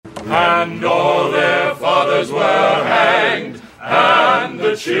and all their fathers were hanged, and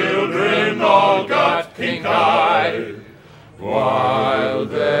the children all got pink-eyed, while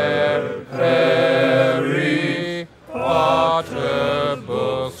their Harry Potter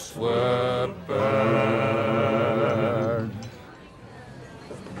books were burned.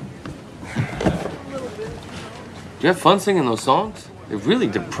 Do you have fun singing those songs? They're really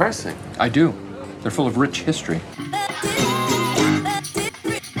depressing. I do. They're full of rich history.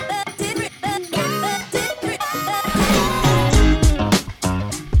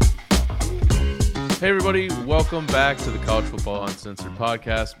 Hey everybody, welcome back to the College Football Uncensored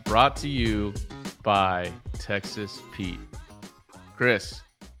podcast, brought to you by Texas Pete. Chris,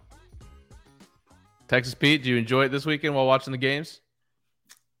 Texas Pete, did you enjoy it this weekend while watching the games?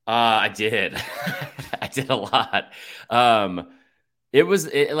 I did. I did a lot. It was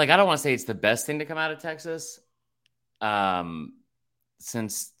like, I don't want to say it's the best thing to come out of Texas.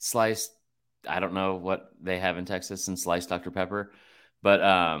 Since sliced, I don't know what they have in Texas since sliced Dr. Pepper, but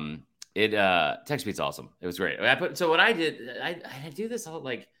Texas Pete's awesome. It was great. So what I did, I do this all,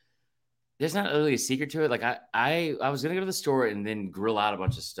 like, there's not really a secret to it. Like I was gonna go to the store and then grill out a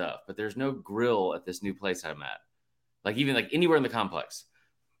bunch of stuff, but there's no grill at this new place I'm at. Like even like anywhere in the complex.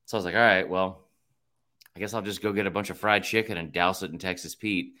 So I was like, all right, well, I guess I'll just go get a bunch of fried chicken and douse it in Texas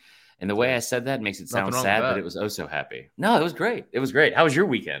Pete. And the way I said that makes it sound sad, but it was oh so happy. No, it was great. It was great. How was your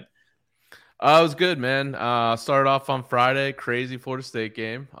weekend? It was good, man. Started off on Friday, crazy Florida State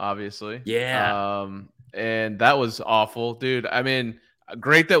game, obviously. Yeah. And that was awful, dude. I mean,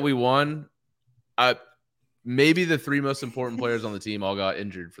 great that we won. Maybe the three most important players on the team all got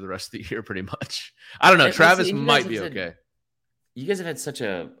injured for the rest of the year, pretty much. I don't know. Travis might be okay. You guys have had such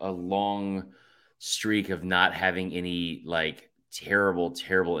a long streak of not having any like terrible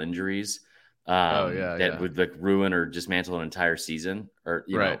injuries that would like ruin or dismantle an entire season, or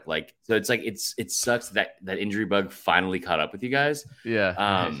you know, like, so it's like it sucks that injury bug finally caught up with you guys. But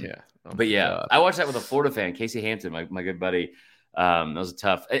I watched that with a Florida fan, Casey Hampton, my good buddy. That was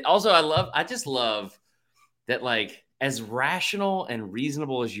tough. Also, I just love that, like, as rational and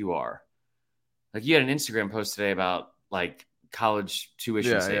reasonable as you are, like, you had an Instagram post today about like college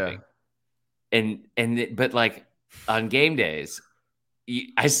tuition saving. But like on game days,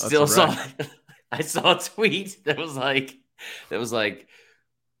 I still saw a tweet that was like,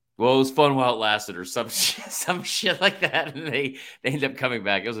 well, it was fun while it lasted, or some shit like that, and they ended up coming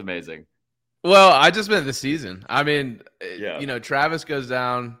back. It was amazing. Well, I just meant the season. I mean, you know, Travis goes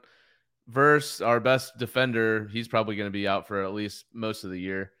down versus our best defender. He's probably going to be out for at least most of the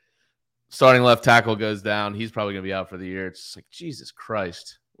year. Starting left tackle goes down. He's probably going to be out for the year. It's like, Jesus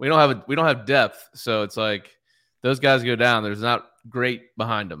Christ. We don't have depth, so it's like those guys go down. There's not great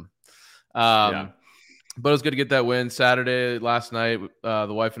behind them. But it was good to get that win. Saturday last night,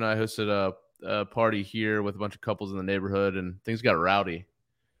 the wife and I hosted a party here with a bunch of couples in the neighborhood, and things got rowdy.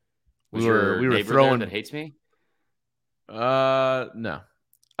 We were throwing that hates me. No.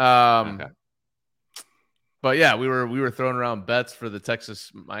 Okay. But yeah, we were throwing around bets for the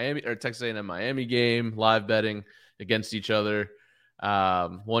Texas A&M Miami game, live betting against each other.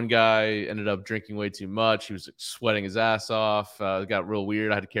 One guy ended up drinking way too much. He was sweating his ass off. It got real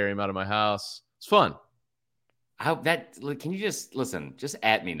weird. I had to carry him out of my house. It's fun. Can you just listen? Just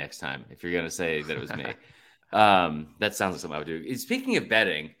at me next time if you're gonna say that it was me. That sounds like something I would do. Speaking of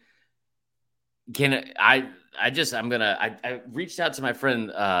betting, I reached out to my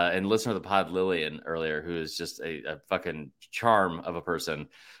friend and listener of the pod, Lillian, earlier, who is just a fucking charm of a person.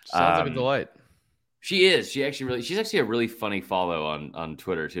 Sounds like a delight. She is. She's actually a really funny follow on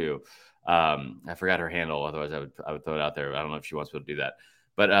Twitter too. I forgot her handle. Otherwise, I would throw it out there. I don't know if she wants to do that.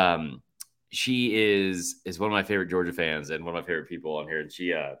 But she is one of my favorite Georgia fans and one of my favorite people on here. And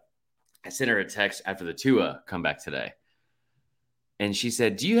she, I sent her a text after the Tua comeback today. And she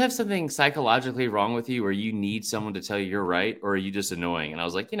said, do you have something psychologically wrong with you where you need someone to tell you you're right, or are you just annoying? And I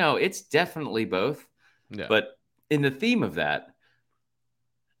was like, it's definitely both. Yeah. But in the theme of that,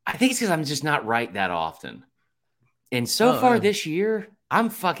 I think it's because I'm just not right that often. And so far this year, I'm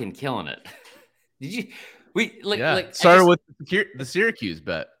fucking killing it. Did you? Started with the Syracuse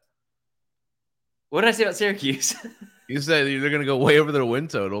bet. What did I say about Syracuse? You said they're going to go way over their win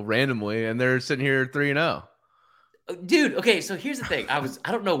total randomly, and they're sitting here 3-0. Dude, okay, so here's the thing. I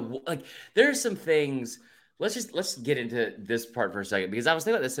don't know, like, there are some things. Let's get into this part for a second, because I was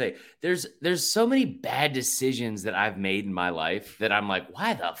thinking about this today. There's so many bad decisions that I've made in my life that I'm like,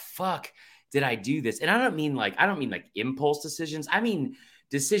 why the fuck did I do this? And I don't mean like impulse decisions. I mean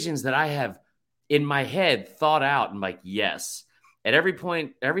decisions that I have in my head thought out and like, yes. At every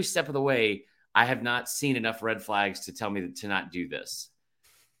point, every step of the way, I have not seen enough red flags to tell me to not do this.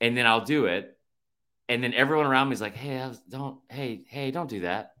 and then I'll do it. And then everyone around me is like, hey, don't do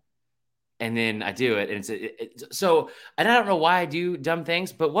that. And then I do it. And so, and I don't know why I do dumb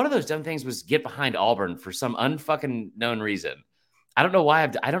things, but one of those dumb things was get behind Auburn for some unfucking known reason. I don't know why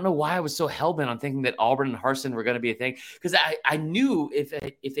I was so hellbent on thinking that Auburn and Harsin were going to be a thing. Because I knew if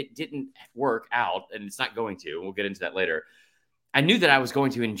it didn't work out, and it's not going to, and we'll get into that later, I knew that I was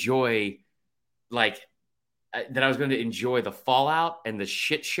going to enjoy the fallout and the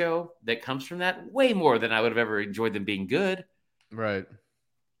shit show that comes from that way more than I would have ever enjoyed them being good. Right.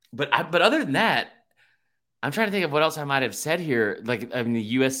 But other than that, I'm trying to think of what else I might have said here. Like, I mean,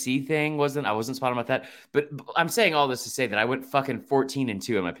 the USC thing I wasn't spot on about that. But I'm saying all this to say that I went fucking 14-2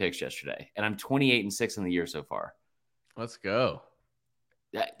 in my picks yesterday, and I'm 28-6 in the year so far. Let's go.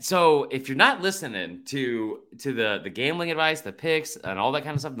 So if you're not listening to the gambling advice, the picks, and all that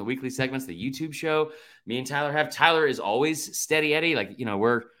kind of stuff in the weekly segments, the YouTube show, me and Tyler is always steady Eddie. Like, you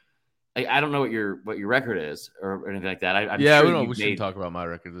know, I don't know what your record is or anything like that. I'm sure we shouldn't talk about my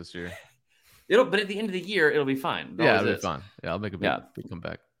record this year. But at the end of the year, it'll be fine. It'll be fine. Yeah, I'll make a big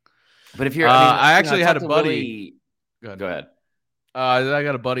comeback. But if you're, I actually had a buddy. Go ahead. I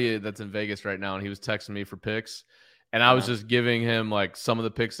got a buddy that's in Vegas right now, and he was texting me for picks, and I was just giving him like some of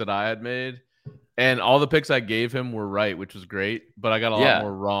the picks that I had made, and all the picks I gave him were right, which was great. But I got a lot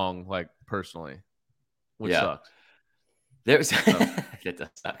more wrong, like personally, which sucked. That does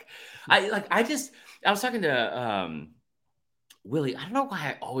suck. I was talking to Willie. I don't know why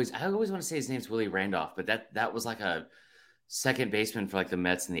I always want to say his name's Willie Randolph, but that was like a second baseman for like the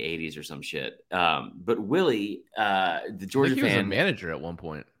Mets in the 80s or some shit. But Willie, the Georgia fan, he was a manager at one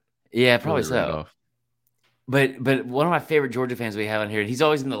point. Yeah, probably so. Randolph. But one of my favorite Georgia fans we have on here, he's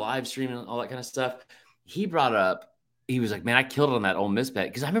always in the live stream and all that kind of stuff. He brought up, he was like, man, I killed it on that Ole Miss bet.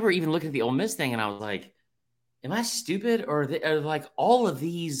 Because I remember even looking at the Ole Miss thing and I was like, am I stupid? Or are like all of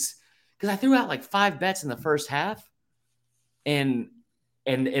these? Because I threw out like 5 bets in the first half and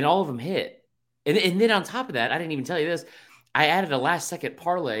all of them hit. And then on top of that, I didn't even tell you this. I added a last second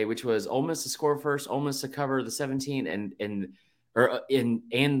parlay, which was Ole Miss to score first, Ole Miss to cover the 17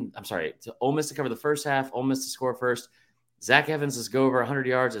 to Ole Miss to cover the first half, Ole Miss to score first, Zach Evans to go over 100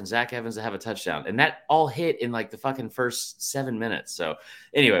 yards, and Zach Evans to have a touchdown. And that all hit in like the fucking first 7 minutes. So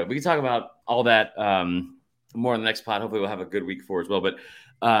anyway, we can talk about all that more in the next pod. Hopefully we'll have a good week 4 as well. But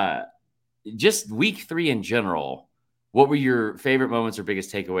just week 3 in general, what were your favorite moments or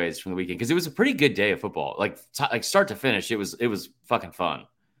biggest takeaways from the weekend? Because it was a pretty good day of football. Like start to finish, it was fucking fun.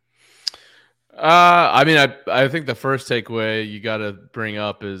 I mean, I think the first takeaway you got to bring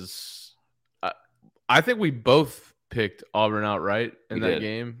up is I think we both picked Auburn outright in that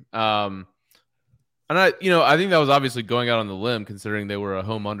game. And I think that was obviously going out on the limb considering they were a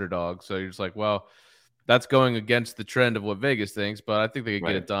home underdog. So you're just like, well, that's going against the trend of what Vegas thinks, but I think they could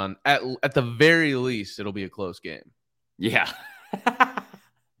get it done. At the very least, it'll be a close game. Yeah.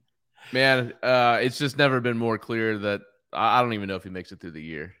 Man, it's just never been more clear that I don't even know if he makes it through the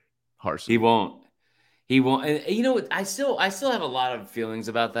year. Harsin. He won't. And you know, I still have a lot of feelings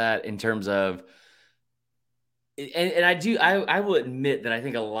about that in terms of, and I will admit that I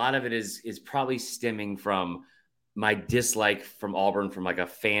think a lot of it is probably stemming from my dislike from Auburn from like a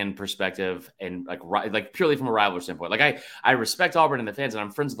fan perspective and like purely from a rivalry standpoint. Like I respect Auburn and the fans, and I'm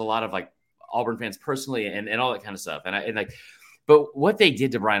friends with a lot of like Auburn fans personally and all that kind of stuff. But what they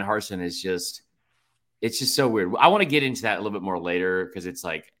did to Brian Harsin is it's just so weird. I want to get into that a little bit more later because it's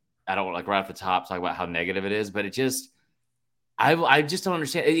like, I don't want like right off the top talk about how negative it is, but it just, I just don't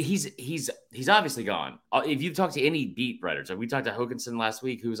understand. He's obviously gone. If you talk to any beat writers, like we talked to Hokanson last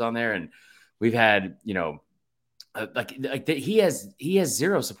week, who was on there, and we've had, he has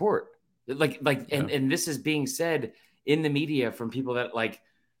zero support. And this is being said in the media from people that like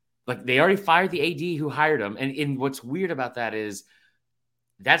they already fired the AD who hired him. And what's weird about that is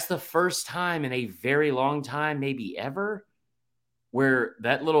that's the first time in a very long time, maybe ever, where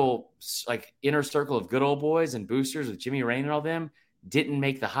that little like inner circle of good old boys and boosters with Jimmy Rain and all them didn't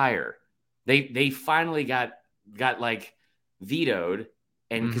make the hire. They finally got like vetoed,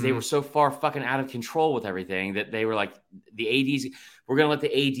 and because they were so far fucking out of control with everything that they were like, the ADs, we're gonna let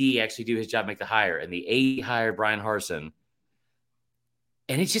the AD actually do his job, make the hire, and the AD hired Brian Harsin.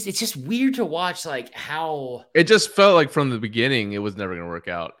 And it's just weird to watch, like how it just felt like from the beginning it was never gonna work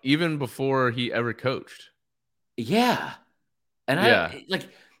out, even before he ever coached. Yeah. And I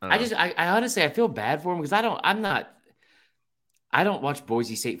honestly, I feel bad for him because I don't watch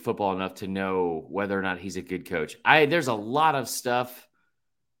Boise State football enough to know whether or not he's a good coach. There's a lot of stuff.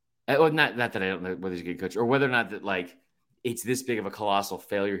 Well, not that I don't know whether he's a good coach or whether or not that like it's this big of a colossal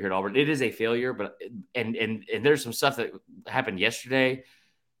failure here at Auburn. It is a failure, but and there's some stuff that happened yesterday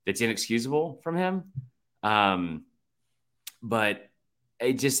that's inexcusable from him. But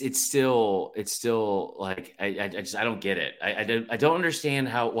it's still like I don't get it. I don't understand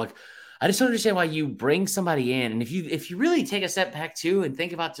how, like, I just don't understand why you bring somebody in. And if you really take a step back too and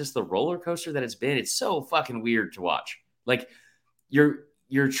think about just the roller coaster that it's been, it's so fucking weird to watch. Like you're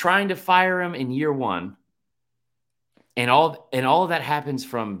trying to fire him in year one, and all of that happens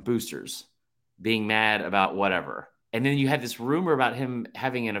from boosters being mad about whatever. And then you had this rumor about him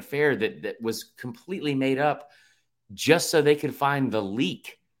having an affair that was completely made up just so they could find the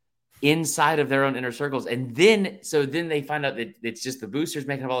leak inside of their own inner circles. And then they find out that it's just the boosters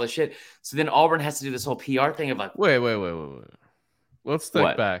making up all this shit. So then Auburn has to do this whole PR thing of like, wait. Let's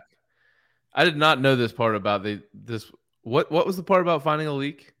think back. I did not know this part about this. What was the part about finding a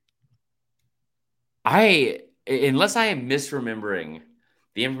leak? Unless I am misremembering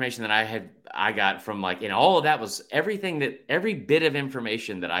the information that I got from, like, and all of that was every bit of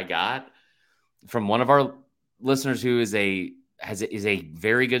information that I got from one of our listeners who is a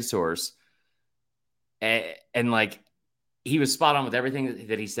very good source, and like he was spot on with everything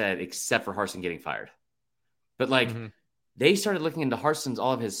that he said except for Harsin getting fired. But like they started looking into Harsin's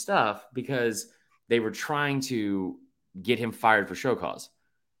all of his stuff because they were trying to get him fired for show cause,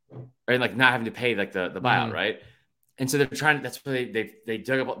 and like not having to pay like the buyout, right? And so they're trying. That's why they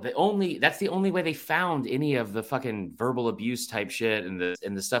dug up. That's the only way they found any of the fucking verbal abuse type shit and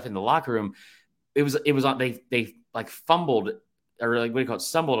the stuff in the locker room. It was on. They like fumbled, or like, what do you call it,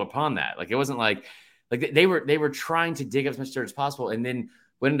 stumbled upon that. Like it wasn't like they were trying to dig up as much dirt as possible. And then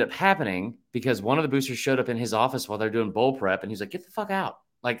what ended up happening, because one of the boosters showed up in his office while they're doing bowl prep, and he's like, "Get the fuck out!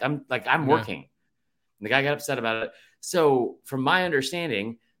 I'm working." And the guy got upset about it. So from my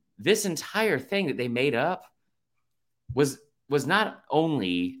understanding, this entire thing that they made up was not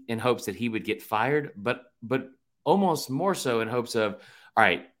only in hopes that he would get fired, but almost more so in hopes of, all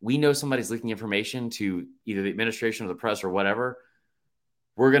right, we know somebody's leaking information to either the administration or the press or whatever.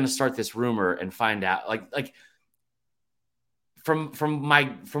 We're going to start this rumor and find out, like from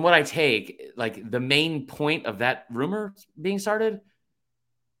what I take, like the main point of that rumor being started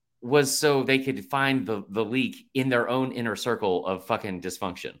was so they could find the leak in their own inner circle of fucking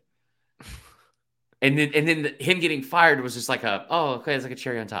dysfunction. And then him getting fired was just like it's like a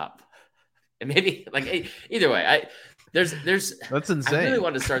cherry on top. And maybe like either way, there's that's insane. I really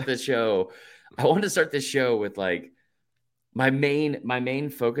wanted to start this show. I wanted to start this show with like my main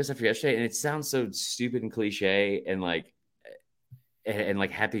focus after yesterday, and it sounds so stupid and cliche and like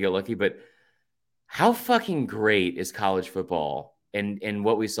happy-go-lucky, but how fucking great is college football and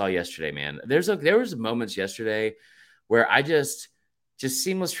what we saw yesterday, man. There was moments yesterday where I just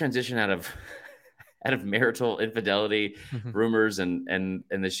seamless transition out of marital infidelity rumors and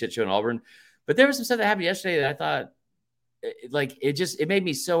the shit show in Auburn. But there was some stuff that happened yesterday that I thought, like, it made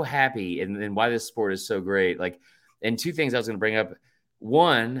me so happy and why this sport is so great. Like, and two things I was going to bring up.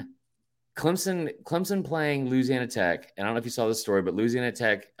 One, Clemson playing Louisiana Tech. And I don't know if you saw this story, but Louisiana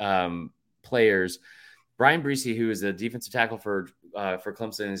Tech players, Brian Bresee, who is the defensive tackle for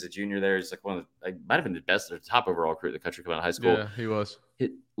Clemson, is a junior there. He's like might have been the best or top overall recruit in the country coming out of high school. Yeah, he was.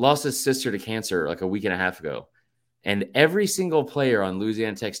 He lost his sister to cancer like a week and a half ago. And every single player on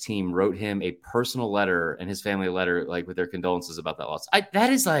Louisiana Tech's team wrote him a personal letter and his family a letter, like with their condolences about that loss.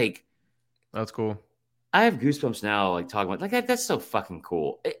 That's cool. I have goosebumps now, like talking about like that's so fucking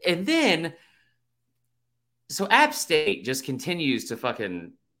cool. And then, so App State just continues to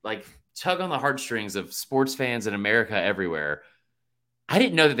fucking like tug on the heartstrings of sports fans in America everywhere. I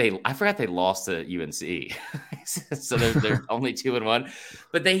didn't know that I forgot they lost to UNC. So they're only 2-1,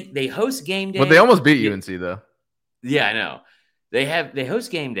 but they host game day. But they almost beat UNC though. Yeah, I know. They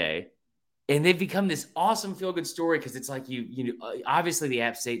host game day, and they've become this awesome feel-good story because it's like you know, obviously the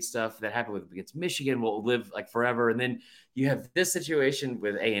App State stuff that happened against Michigan will live like forever, and then you have this situation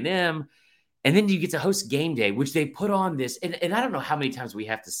with A&M, and then you get to host game day, which they put on this, and I don't know how many times we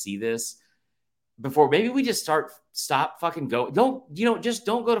have to see this before. Maybe we just stop fucking go. Don't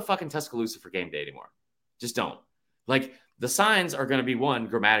go to fucking Tuscaloosa for game day anymore. Just don't. Like, the signs are going to be, one,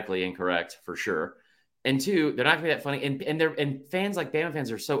 grammatically incorrect for sure. And two, they're not going to be that funny. And fans like Bama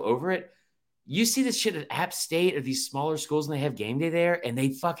fans are so over it. You see this shit at App State or these smaller schools, and they have game day there, and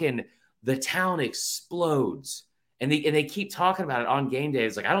the town explodes. And they keep talking about it on game day.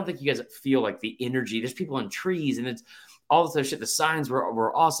 It's like, I don't think you guys feel like the energy. There's people on trees, and it's all this other shit. The signs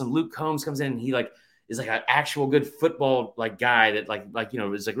were awesome. Luke Combs comes in, and he like is like an actual good football like guy that like you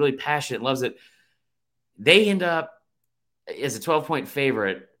know is like really passionate and loves it. They end up as a 12-point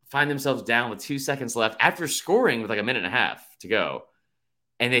favorite, find themselves down with 2 seconds left after scoring with like a minute and a half to go.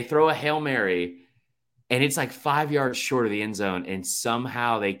 And they throw a Hail Mary, and it's like 5 yards short of the end zone, and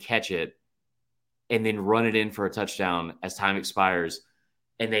somehow they catch it and then run it in for a touchdown as time expires,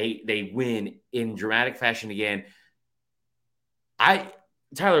 and they win in dramatic fashion again.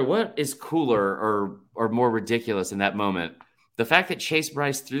 Tyler, what is cooler or more ridiculous in that moment? The fact that Chase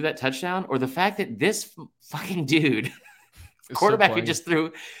Bryce threw that touchdown, or the fact that this fucking dude, quarterback who just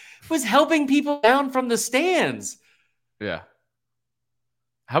threw, was helping people down from the stands? Yeah.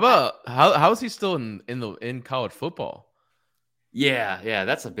 How about how is he still in college football? Yeah,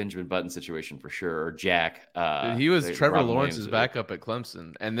 that's a Benjamin Button situation for sure. Or Jack. He was Trevor Lawrence's backup at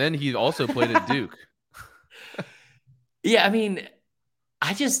Clemson, and then he also played at Duke. Yeah, I mean,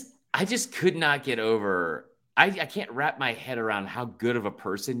 I just could not get over. I can't wrap my head around how good of a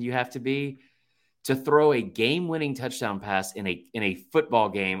person you have to be to throw a game-winning touchdown pass in a football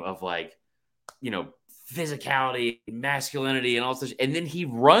game of, like, you know, physicality, masculinity, and all such. And then he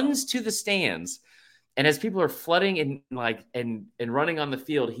runs to the stands, and as people are flooding and running on the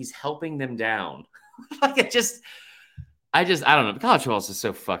field, he's helping them down. Like, I don't know. College football is just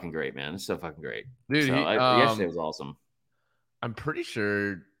so fucking great, man. It's so fucking great. Dude, yesterday was awesome. I'm pretty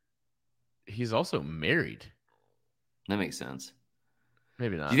sure he's also married. That makes sense.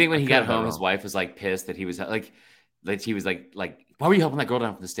 Maybe not. Do you think when he got home, his wife was like pissed that he was like he was like, why were you helping that girl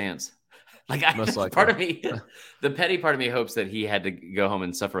down from the stands? Like, part of me, the petty part of me hopes that he had to go home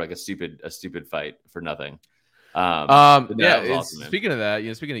and suffer like a stupid fight for nothing. Awesome, speaking of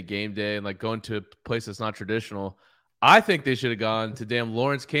that, speaking of game day and like going to a place that's not traditional, I think they should have gone to damn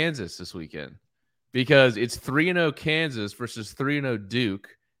Lawrence, Kansas this weekend, because it's 3-0 Kansas versus 3-0 Duke.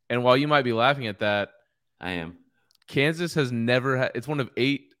 And while you might be laughing at that, I am. Kansas has never had. It's one of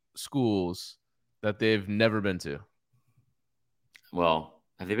 8 schools that they've never been to. Well,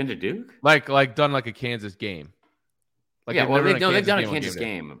 have they been to Duke? Like done like a Kansas game. Like, yeah, well, they've done a Kansas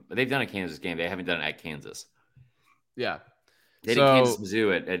game. They've done a Kansas game. They haven't done it at Kansas. Yeah, they did Kansas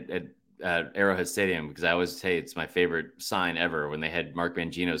Mizzou at Arrowhead Stadium, because I always say it's my favorite sign ever when they had Mark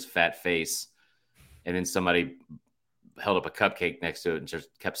Mangino's fat face, and then somebody held up a cupcake next to it and just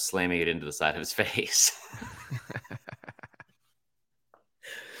kept slamming it into the side of his face.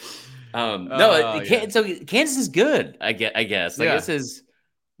 So Kansas is good, I guess. Like, this is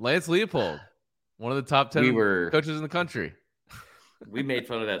Lance Leopold, one of the top 10 coaches in the country. We made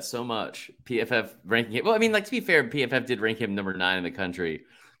fun of that so much. PFF ranking him. Well, I mean, like, to be fair, PFF did rank him number 9 in the country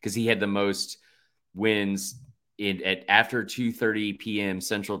because he had the most wins after 2:30 p.m.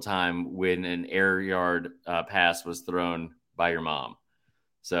 Central Time when an air yard pass was thrown by your mom.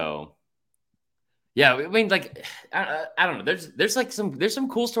 So, yeah, I mean, like, I don't know. There's some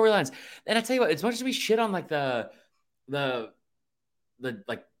cool storylines, and I tell you what, as much as we shit on like the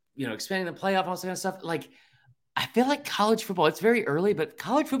like, you know, expanding the playoff and all that kind of stuff, like, I feel like college football, it's very early, but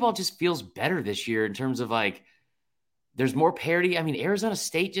college football just feels better this year in terms of, like, there's more parity. I mean, Arizona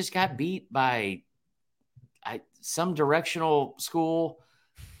State just got beat by some directional school.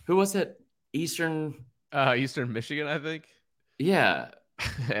 Who was it? Eastern Michigan, I think. Yeah.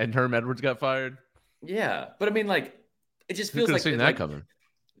 And Herm Edwards got fired. Yeah. But I mean, like, it just feels like seen that coming.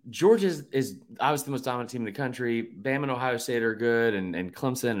 Georgia is obviously the most dominant team in the country. Bama and Ohio State are good, and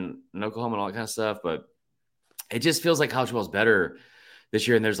Clemson and Oklahoma and all that kind of stuff. But it just feels like college football is better this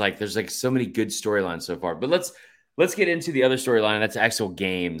year. And there's so many good storylines so far. But let's get into the other storyline. That's actual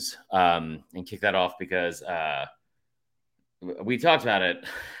games, and kick that off because we talked about it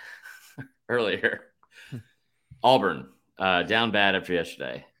earlier. Auburn down bad after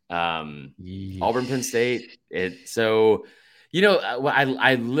yesterday. Auburn, Penn State.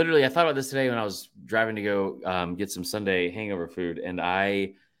 I literally thought about this today when I was driving to go get some Sunday hangover food, and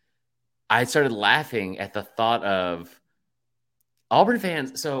I started laughing at the thought of Auburn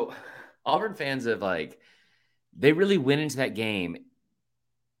fans. So Auburn fans have, like, they really went into that game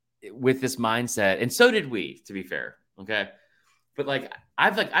with this mindset, and so did we, to be fair. Okay. But, like,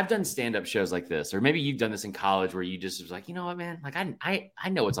 I've done stand-up shows like this, or maybe you've done this in college where you just was like, you know what, man, like, I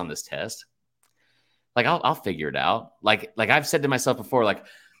know what's on this test. Like, I'll figure it out. Like I've said to myself before, like,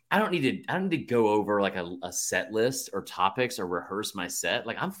 I don't need to go over like a set list or topics or rehearse my set.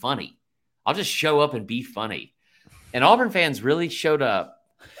 Like, I'm funny. I'll just show up and be funny. And Auburn fans really showed up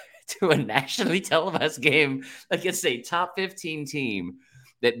to a nationally televised game against a top 15 team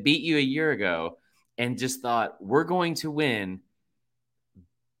that beat you a year ago and just thought, we're going to win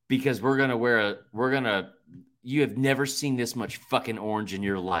because you have never seen this much fucking orange in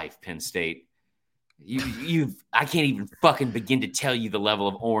your life, Penn State. I can't even fucking begin to tell you the level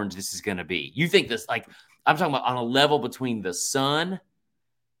of orange this is going to be. You think this, like, I'm talking about on a level between the Sun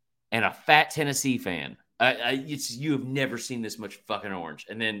and a fat Tennessee fan. You have never seen this much fucking orange,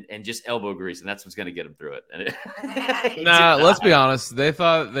 and just elbow grease, and that's what's going to get them through it. Nah, let's be honest. They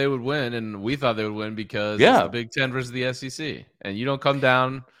thought they would win, and we thought they would win because it's the Big Ten versus the SEC, and you don't come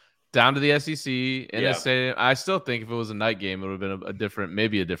down to the SEC in a stadium. I still think if it was a night game, it would have been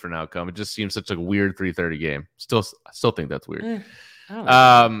maybe a different outcome. It just seems such a weird 3:30 game. I still think that's weird.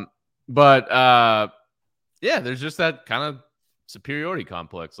 There's just that kind of superiority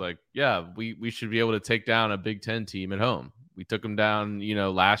complex. Like, we should be able to take down a Big Ten team at home. We took them down,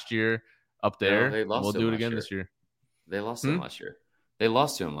 last year up there. No, we'll do it again this year. They lost to them last year. They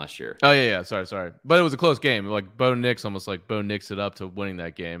lost to him last year. Oh yeah. Sorry. But it was a close game. Like Bo Nix it up to winning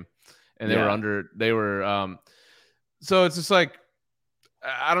that game. And they were so it's just like,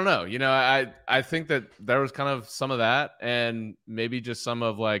 I don't know. I think that there was kind of some of that, and maybe just some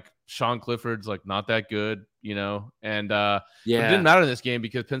of like Sean Clifford's like not that good, and it didn't matter in this game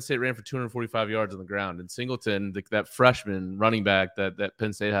because Penn State ran for 245 yards on the ground, and Singleton, that freshman running back that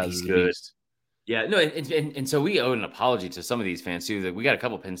Penn State has, is good. Yeah, no, and so we owe an apology to some of these fans too. That we got a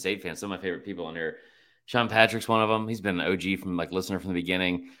couple Penn State fans, some of my favorite people on here. Sean Patrick's one of them. He's been an OG listener from the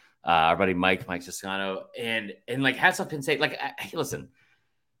beginning. Our buddy Mike Toscano, and like hats off Penn State. Like, listen,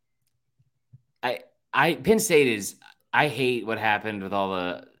 Penn State is. I hate what happened with all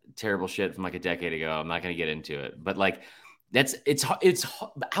the terrible shit from like a decade ago. I'm not going to get into it, but like it's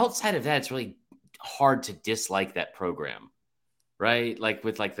outside of that, it's really hard to dislike that program, right? Like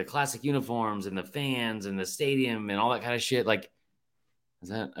with like the classic uniforms and the fans and the stadium and all that kind of shit. Like, is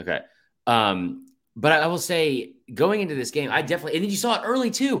that okay? But I will say, going into this game, I definitely, and then you saw it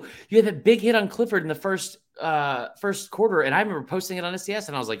early too. You had that big hit on Clifford in the first quarter, and I remember posting it on SDS,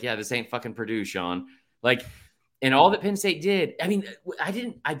 and I was like, "Yeah, this ain't fucking Purdue, Sean." Like, and all that Penn State did. I mean,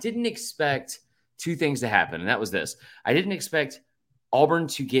 I didn't expect two things to happen, and that was this: I didn't expect Auburn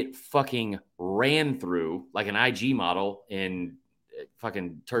to get fucking ran through like an IG model in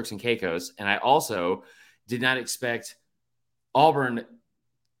fucking Turks and Caicos, and I also did not expect Auburn.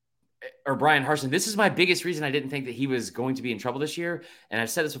 Or Brian Harsin. This is my biggest reason I didn't think that he was going to be in trouble this year. And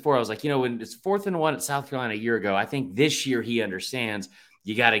I've said this before. I was like, when it's 4th and 1 at South Carolina a year ago, I think this year he understands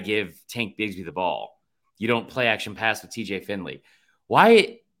you got to give Tank Bigsby the ball. You don't play action pass with TJ Finley.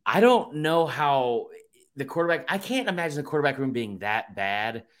 Why? I don't know how the quarterback, I can't imagine the quarterback room being that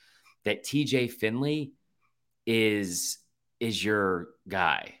bad that TJ Finley is your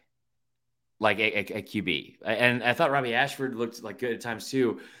guy, like a QB. And I thought Robbie Ashford looked like good at times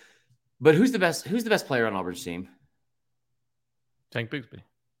too. But who's the best player on Auburn's team? Tank Bigsby.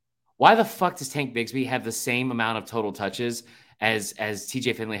 Why the fuck does Tank Bigsby have the same amount of total touches as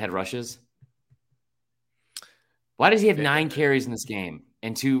TJ Finley had rushes? Why does he have 9 carries in this game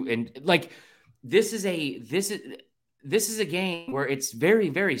and like this is a game where it's very,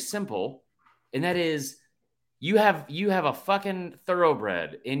 very simple, and that is you have a fucking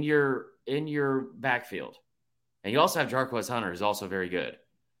thoroughbred in your backfield, and you also have Jarquez Hunter, who's also very good.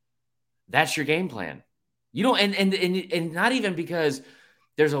 That's your game plan. You don't, and not even because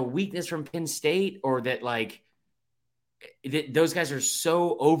there's a weakness from Penn State or that like those guys are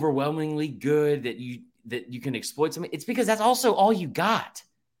so overwhelmingly good that you can exploit something. It's because that's also all you got.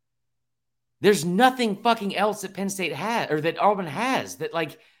 There's nothing fucking else that Penn State has or that Auburn has that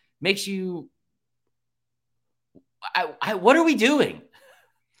like makes you. What are we doing?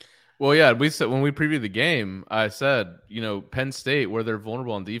 Well, yeah, we said when we previewed the game, I said, Penn State, where they're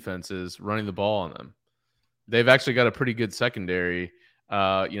vulnerable on defense, is running the ball on them. They've actually got a pretty good secondary,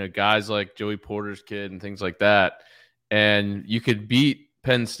 guys like Joey Porter's kid and things like that. And you could beat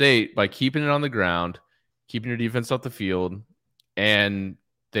Penn State by keeping it on the ground, keeping your defense off the field, and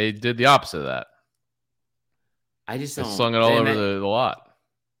they did the opposite of that. I just they slung it all over the lot.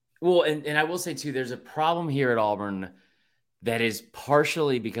 Well, and I will say, too, there's a problem here at Auburn that is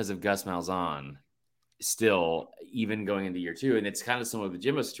partially because of Gus Malzahn still, even going into year 2. And it's kind of similar to the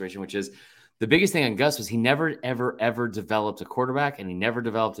Jimbo situation, which is the biggest thing on Gus was he never, ever, ever developed a quarterback, and he never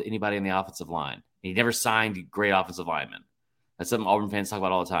developed anybody in the offensive line. He never signed great offensive linemen. That's something Auburn fans talk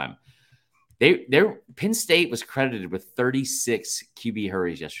about all the time. Penn State was credited with 36 QB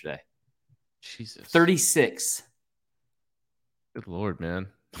hurries yesterday. Jesus. 36. Good Lord, man.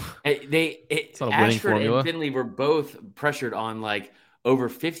 Ashford and Finley were both pressured on like over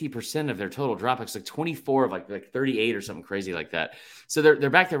 50% of their total dropbacks, like 24 of like 38 or something crazy like that. So they're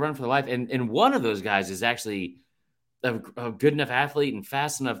back there running for their life. And one of those guys is actually a good enough athlete and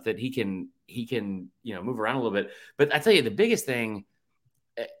fast enough that he can move around a little bit. But I tell you, the biggest thing,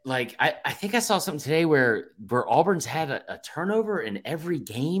 like I think I saw something today where Auburn's had a turnover in every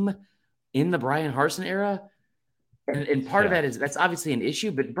game in the Brian Harsin era. And part of that is that's obviously an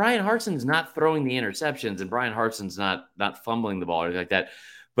issue, but Brian Harsin's not throwing the interceptions, and Brian Harsin's not fumbling the ball or anything like that.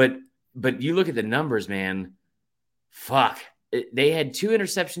 But you look at the numbers, man. Fuck. They had 2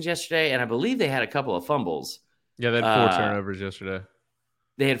 interceptions yesterday, and I believe they had a couple of fumbles. Yeah, they had 4 turnovers yesterday.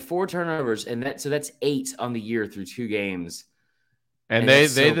 They had 4 turnovers, and that's 8 on the year through 2 games. And they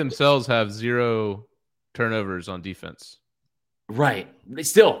themselves have 0 turnovers on defense. Right.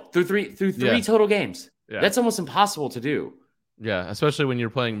 Still through three total games. Yeah. That's almost impossible to do. Yeah, especially when you're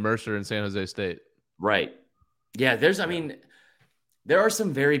playing Mercer in San Jose State. Right. Yeah, there are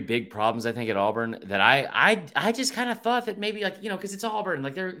some very big problems, I think, at Auburn that I just kind of thought that maybe, like, because it's Auburn,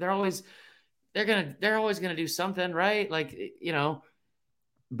 like they're always gonna do something, right? Like,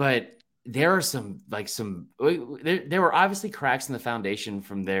 but there are there were obviously cracks in the foundation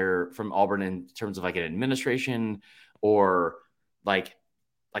from Auburn in terms of like an administration or like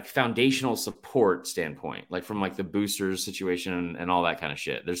foundational support standpoint, like from like the boosters situation and all that kind of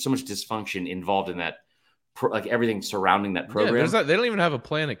shit. There's so much dysfunction involved in that, like everything surrounding that program. Yeah, they don't even have a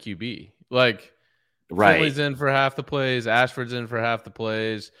plan at QB. Like, right. Finley's in for half the plays. Ashford's in for half the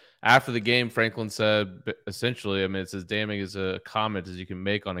plays. After the game, Franklin said, essentially, I mean, it's as damning as a comment as you can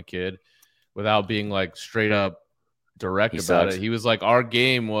make on a kid without being like straight up direct about it. He was like, our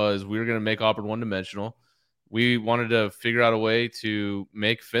game was we were going to make Auburn one-dimensional. We wanted to figure out a way to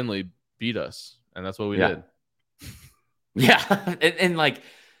make Finley beat us, and that's what we did. Yeah, and like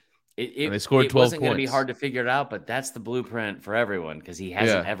and they scored 12 points. It wasn't going to be hard to figure it out, but that's the blueprint for everyone because he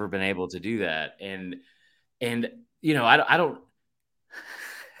hasn't ever been able to do that. And I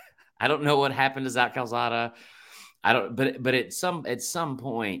don't know what happened to Zach Calzada. But at some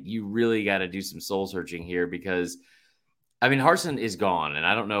point you really got to do some soul searching here because, I mean, Harsin is gone, and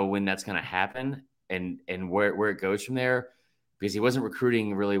I don't know when that's going to happen. And where it goes from there, because he wasn't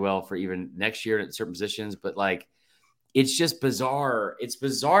recruiting really well for even next year at certain positions. But like, it's just bizarre. It's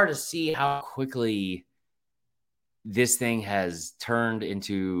bizarre to see how quickly this thing has turned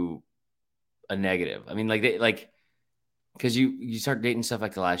into a negative. I mean, because you start dating stuff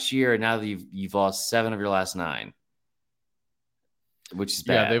like the last year, and now that you've lost 7 of your last 9, which is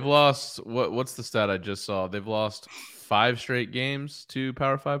bad. Yeah, they've lost. What's the stat I just saw? They've lost 5 straight games to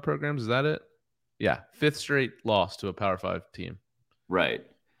Power 5 programs. Is that it? Yeah, 5th straight loss to a Power 5 team. Right.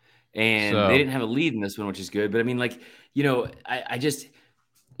 And they didn't have a lead in this one, which is good. But I mean,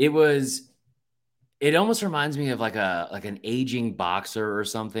 it almost reminds me of like an aging boxer or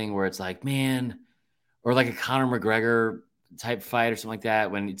something where it's like, man, or like a Conor McGregor type fight or something like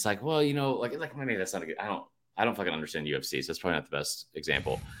that. When it's like, well, like maybe that's not a good, I don't fucking understand UFC. So that's probably not the best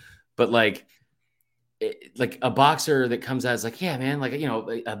example, but like a boxer that comes out is like, yeah, man, like,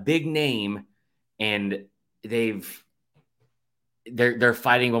 a big name, and they're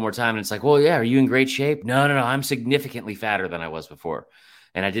fighting one more time, and it's like, well, yeah, are you in great shape? No, I'm significantly fatter than I was before,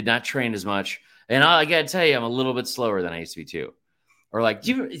 and I did not train as much, and I gotta tell you, I'm a little bit slower than I used to be too. Or like,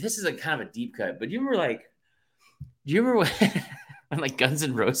 this is a kind of a deep cut, but do you remember when like Guns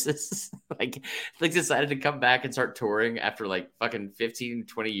N' Roses like decided to come back and start touring after like fucking 15,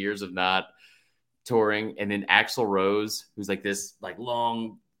 20 years of not touring, and then Axl Rose, who's like this like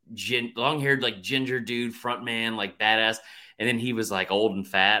long-haired like ginger dude front man, like badass, and then he was like old and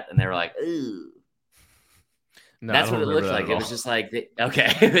fat, and they were like, ooh. No, that's what it looked like. It was just like,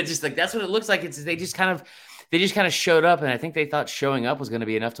 it's just like that's what it looks like. It's they just kind of showed up, and I think they thought showing up was going to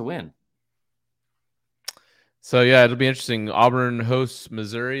be enough to win. So yeah, it'll be interesting. Auburn hosts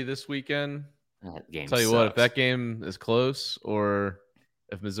Missouri this weekend. That game Tell you sucks. what, if that game is close, or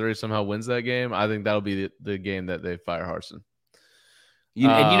if Missouri somehow wins that game, I think that'll be the game that they fire Harsin. And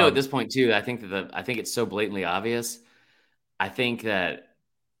at this point too, I think it's so blatantly obvious. I think that,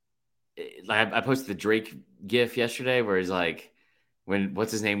 like, I posted the Drake GIF yesterday where he's like, when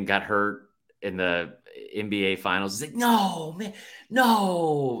what's his name got hurt in the NBA Finals, he's like, no, man,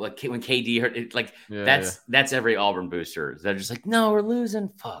 no. Like when KD hurt, like that's every Auburn booster. They're just like, no, we're losing.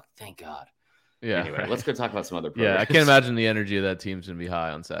 Fuck, thank God. Yeah. Anyway, let's go talk about some other programs. Yeah, I can't imagine the energy of that team's gonna be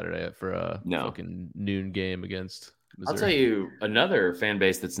high on Saturday for a fucking noon game against Missouri. I'll tell you another fan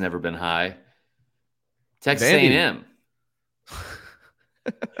base that's never been high. Texas A&M.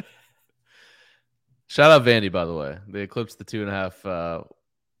 Shout out Vandy, by the way. They eclipsed the 2.5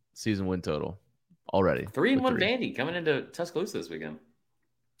 season win total already. 3-1 Vandy coming into Tuscaloosa this weekend.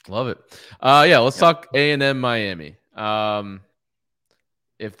 Love it. Let's talk A&M Miami.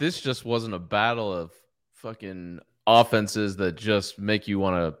 If this just wasn't a battle of fucking offenses that just make you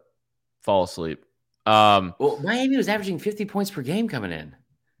want to fall asleep. Well, Miami was averaging 50 points per game coming in.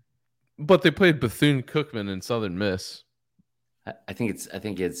 But they played Bethune-Cookman in Southern Miss. I think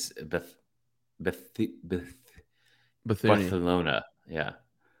it's Barcelona. Yeah.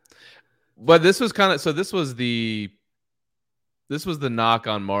 But this was the knock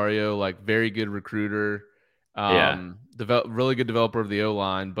on Mario, like very good recruiter, really good developer of the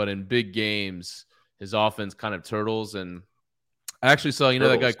O-line, but in big games, his offense kind of turtles. And I actually saw,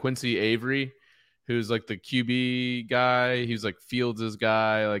 that guy Quincy Avery, who's like the QB guy. He was like Fields'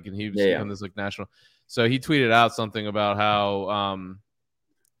 guy, like, and he was on this like national. So he tweeted out something about how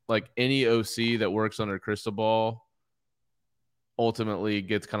like any OC that works under Cristobal ultimately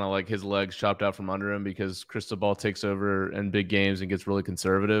gets kind of like his legs chopped out from under him because Cristobal takes over in big games and gets really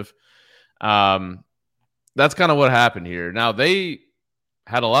conservative. That's kind of what happened here. Now, they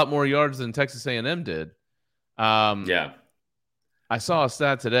had a lot more yards than Texas A&M did. I saw a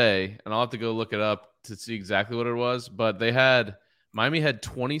stat today, and I'll have to go look it up to see exactly what it was, but Miami had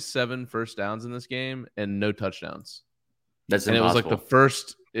 27 first downs in this game and no touchdowns. That's impossible.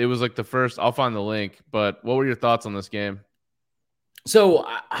 It was like the first, I'll find the link, but what were your thoughts on this game? So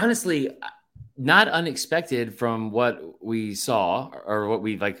honestly, not unexpected from what we saw or what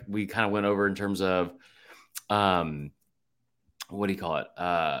we kind of went over in terms of, what do you call it?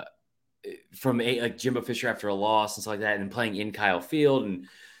 From like Jimbo Fisher after a loss and stuff like that, and playing in Kyle Field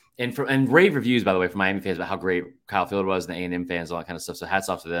and rave reviews, by the way, from Miami fans about how great Kyle Field was, and the A&M fans, all that kind of stuff. So hats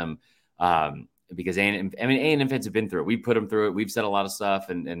off to them. Because A&M fans have been through it. We put them through it. We've said a lot of stuff,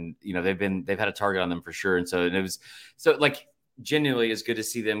 and they've had a target on them for sure. And so it was genuinely it's good to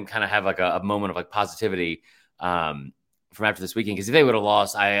see them kind of have like a moment of like positivity from after this weekend. Because if they would have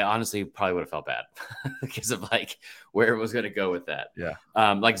lost, I honestly probably would have felt bad because of like where it was going to go with that. Yeah.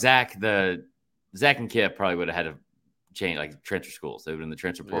 Like Zach and Kip probably would have had to change, like transfer schools. They would have been the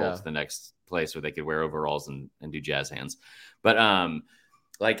transfer portal to the next place where they could wear overalls and do jazz hands. But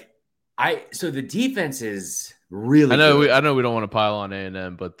so the defense is really good. I know we don't want to pile on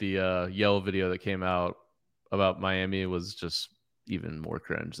A&M, but the Yell video that came out about Miami was just even more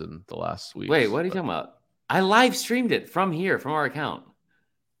cringe than the last week. Wait, what are you talking about? I live streamed it from our account.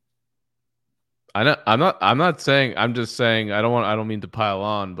 I know. I'm not saying. I'm just saying. I don't mean to pile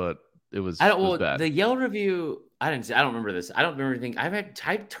on, but it was bad. The Yell review. I don't remember this. I don't remember anything.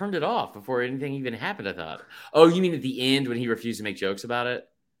 I turned it off before anything even happened. I thought. Oh, you mean at the end when he refused to make jokes about it?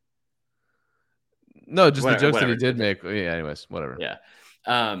 No, just the jokes that he did make. Yeah. Anyways, whatever. Yeah.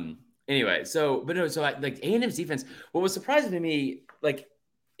 Anyway, so A&M's defense. What was surprising to me,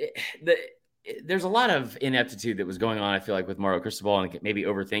 there's a lot of ineptitude that was going on. I feel like with Mario Cristobal and maybe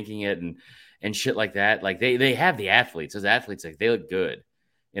overthinking it and shit like that. Like they have the athletes. Those athletes, like they look good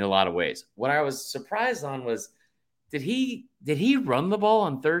in a lot of ways. What I was surprised on was, did he run the ball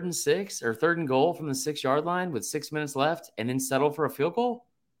on 3rd and 6 or 3rd and goal from the 6-yard line with 6 minutes left and then settle for a field goal?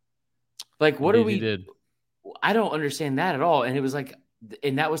 Like, what do we? Did. I don't understand that at all. And it was like,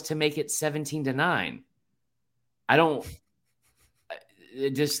 and that was to make it 17-9. I don't.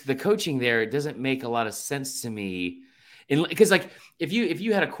 Just the coaching there, it doesn't make a lot of sense to me. Because like if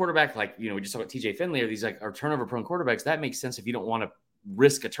you had a quarterback like we just talked about TJ Finley or these like our turnover prone quarterbacks, that makes sense if you don't want to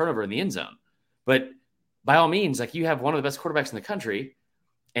risk a turnover in the end zone. But by all means, like you have one of the best quarterbacks in the country,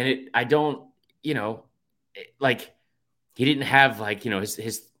 and he didn't have like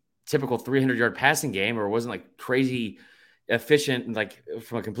his typical 300-yard passing game, or wasn't like crazy efficient and like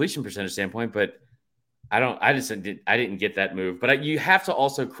from a completion percentage standpoint. But I didn't get that move. But you have to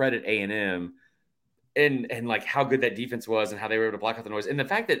also credit A&M and like how good that defense was and how they were able to block out the noise, and the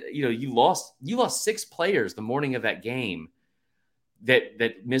fact that you lost 6 players the morning of that game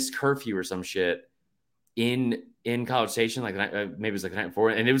that missed curfew or some shit in College Station, like maybe it was like the night before,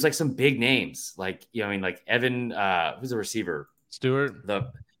 and it was like some big names, like like Evan, who's the receiver, Stewart,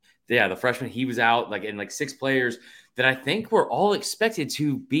 the freshman, he was out, like, and like 6 players that I think were all expected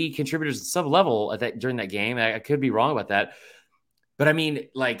to be contributors at sub level during that game. I could be wrong about that, but I mean,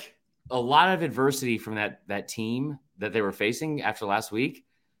 like a lot of adversity from that team that they were facing after last week,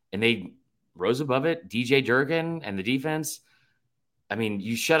 and they rose above it. DJ Durkin and the defense. I mean,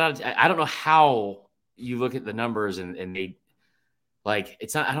 you shut out. I don't know how you look at the numbers and they like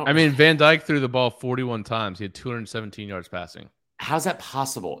it's not. I mean, Van Dyke threw the ball 41 times. He had 217 yards passing. How's that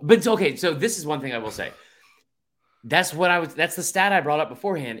possible? But okay, so this is one thing I will say. That's the stat I brought up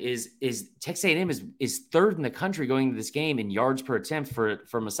beforehand is Texas A&M is 3rd in the country going into this game in yards per attempt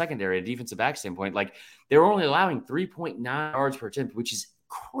from a secondary, a defensive back standpoint. Like they're only allowing 3.9 yards per attempt, which is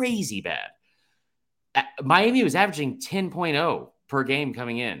crazy bad. Miami was averaging 10.0 per game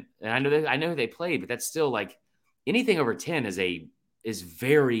coming in. And I know who they played, but that's still like anything over 10 is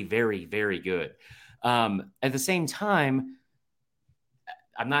very, very, very good. At the same time,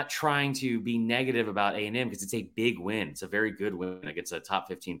 I'm not trying to be negative about A&M because it's a big win. It's a very good win against a top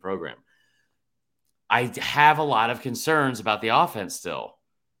 15 program. I have a lot of concerns about the offense still,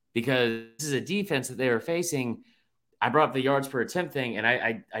 because this is a defense that they were facing. I brought up the yards per attempt thing, and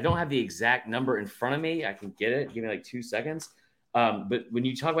I don't have the exact number in front of me. I can get it. Give me like 2 seconds. But when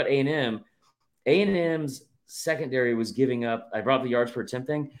you talk about A&M's secondary was giving up. I brought up the yards per attempt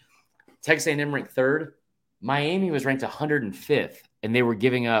thing. Texas A&M ranked 3rd. Miami was ranked 105th, and they were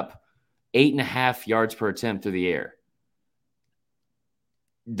giving up 8.5 yards per attempt through the air.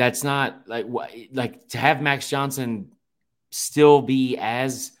 That's not like to have Max Johnson still be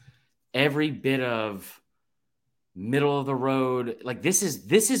as every bit of middle of the road. Like this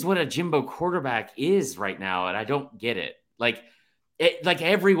is what a Jimbo quarterback is right now, and I don't get it. Like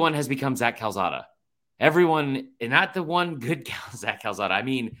everyone has become Zach Calzada. Everyone, and not the one good Zach Calzada. I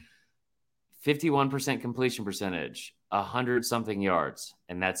mean, 51% completion percentage, 100-something yards,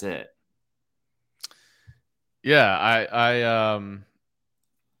 and that's it. Yeah,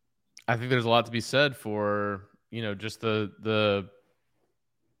 I think there's a lot to be said for, just the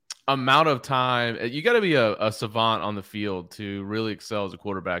amount of time. You got to be a savant on the field to really excel as a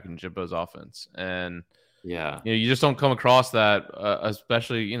quarterback in Jimbo's offense. And yeah, you just don't come across that,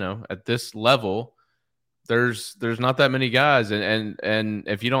 especially, at this level. There's not that many guys. And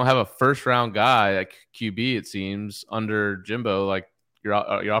if you don't have a first round guy like QB, it seems, under Jimbo, like your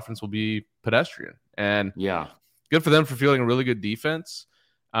offense will be pedestrian. And yeah, good for them for fielding a really good defense.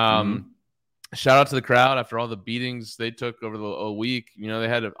 Shout out to the crowd after all the beatings they took over a week. They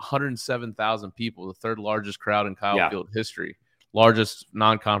had 107,000 people, the 3rd largest crowd in Kyle Field history, largest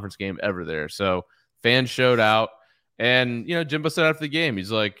non-conference game ever there. So fans showed out, and Jimbo said after the game,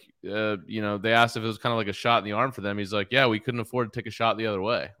 he's like, they asked if it was kind of like a shot in the arm for them. He's like, yeah, we couldn't afford to take a shot the other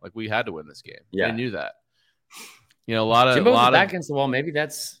way. Like, we had to win this game. Yeah, they knew that. Jimbo's back against the wall. Maybe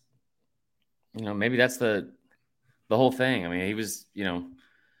that's, the whole thing. I mean, he was,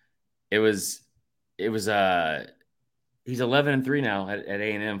 it was he's 11-3 now at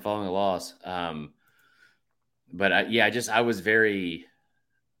A&M following a loss. But I was very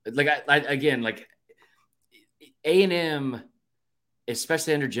like A&M,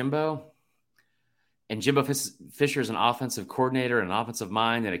 especially under Jimbo, and Jimbo Fisher is an offensive coordinator and an offensive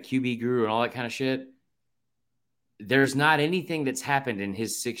mind and a QB guru and all that kind of shit. There's not anything that's happened in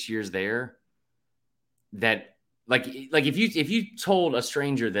his 6 years there that, like if you told a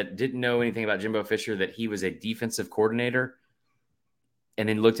stranger that didn't know anything about Jimbo Fisher that he was a defensive coordinator, and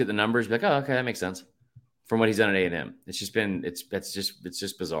then looked at the numbers, be like, oh, okay, that makes sense from what he's done at A&M. It's just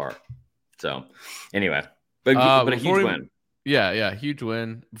bizarre. So anyway, but a huge win. Yeah, huge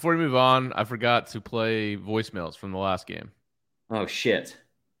win. Before we move on, I forgot to play voicemails from the last game. Oh shit.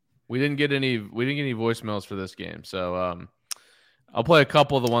 We didn't get any voicemails for this game. So I'll play a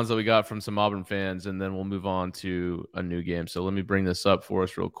couple of the ones that we got from some Auburn fans, and then we'll move on to a new game. So let me bring this up for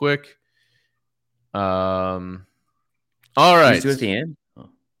us real quick. All right. Let's do it at the end. Oh,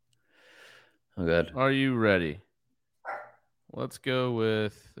 good. Are you ready? Let's go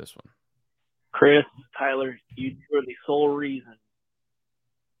with this one. Chris, Tyler, you two are the sole reason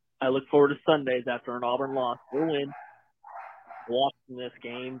I look forward to Sundays after an Auburn loss. We'll win. Watching this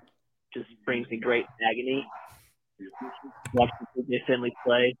game just brings me great agony. Watching J.J. Finley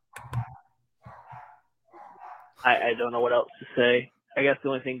play, I don't know what else to say. I guess the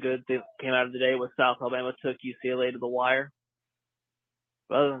only thing good that came out of the day was South Alabama took UCLA to the wire.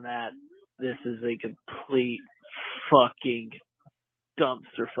 But other than that, this is a complete fucking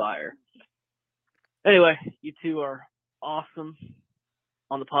dumpster fire. Anyway, you two are awesome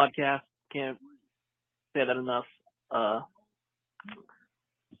on the podcast. Can't say that enough. I'll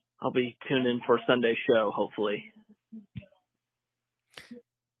be tuned in for Sunday's show, hopefully.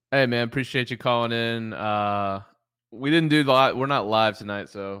 Hey, man, appreciate you calling in. We didn't do live. We're not live tonight,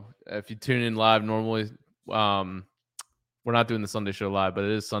 so if you tune in live normally, we're not doing the Sunday show live, but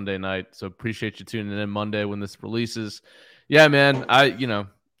it is Sunday night, so appreciate you tuning in Monday when this releases. Yeah, man,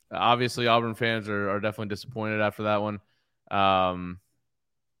 obviously Auburn fans are definitely disappointed after that one.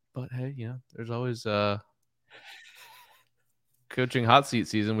 But hey, there's always coaching hot seat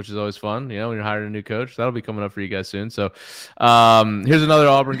season, which is always fun. When you're hiring a new coach, that'll be coming up for you guys soon. So here's another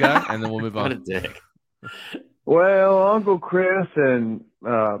Auburn guy, and then we'll move on. What a dick. Well, Uncle Chris and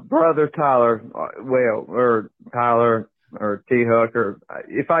Brother Tyler, or Tyler or T-Huck, or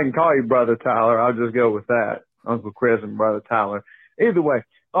if I can call you Brother Tyler, I'll just go with that. Uncle Chris and Brother Tyler. Either way,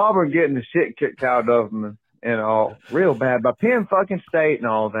 Auburn getting the shit kicked out of them and all real bad by Penn fucking State and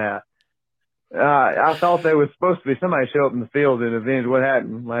all that. I thought there was supposed to be somebody show up in the field and avenge what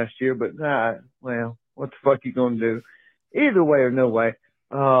happened last year, but well, what the fuck you gonna do? Either way or no way,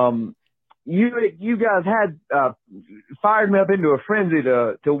 you guys had fired me up into a frenzy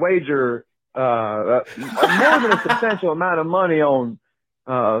to wager more than a substantial amount of money on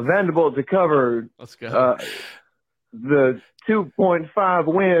Vanderbilt to cover Let's go. The 2.5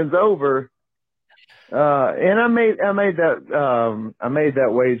 wins over. And I made that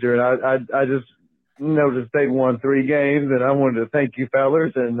wager, and I just noticed they won 3 games, and I wanted to thank you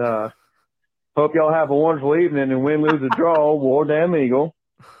fellers, and hope y'all have a wonderful evening, and win, lose, or draw, War Damn Eagle.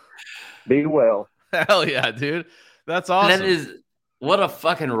 Be well. Hell yeah, dude. That's awesome. What a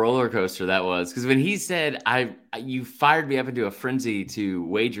fucking roller coaster that was. Because when he said, you fired me up into a frenzy to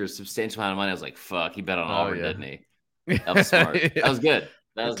wager a substantial amount of money, I was like, fuck, he bet on Auburn, didn't he? That was smart. Yeah. That was good.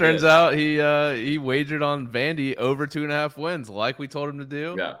 It turns out he wagered on Vandy over 2.5 wins, like we told him to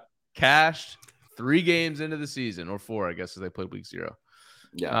do. Yeah. Cashed 3 games into the season, or 4, I guess, as they played week 0.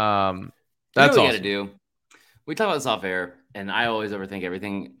 Yeah. That's what we awesome. got to do. We talk about this off air, and I always overthink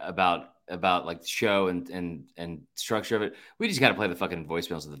everything about like the show and structure of it. We just got to play the fucking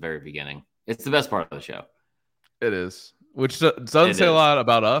voicemails at the very beginning. It's the best part of the show. It is, which doesn't say a lot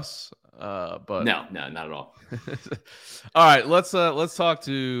about us. But no, not at all. All right, let's talk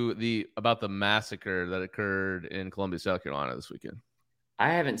about the massacre that occurred in Columbia, South Carolina this weekend.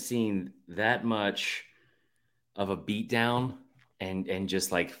 I haven't seen that much of a beatdown and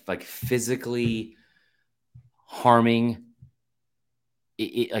just like physically harming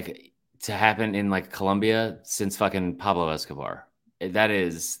it like to happen in like Colombia since fucking Pablo Escobar. That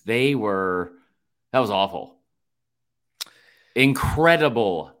was awful.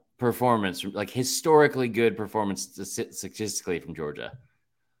 Incredible performance, like historically good performance statistically from Georgia.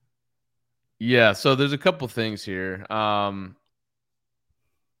 Yeah, so there's a couple things here.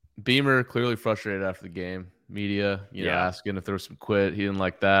 Beamer clearly frustrated after the game. Media, asking if there was some quit. He didn't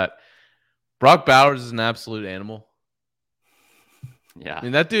like that. Brock Bowers is an absolute animal. Yeah. I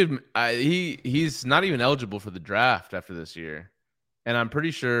mean, that dude, he's not even eligible for the draft after this year. And I'm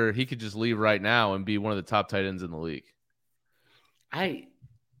pretty sure he could just leave right now and be one of the top tight ends in the league. Okay.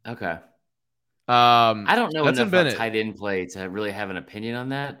 I don't know enough about tight end play to really have an opinion on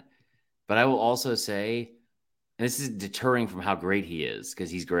that. But I will also say, and this is deterring from how great he is, because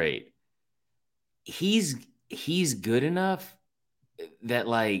he's great. He's good enough that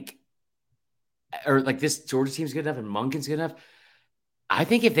this Georgia team's good enough and Monken's good enough. I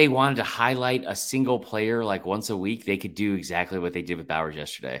think if they wanted to highlight a single player like once a week, they could do exactly what they did with Bowers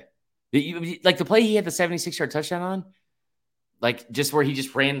yesterday. Like the play he had the 76-yard touchdown on, like just where he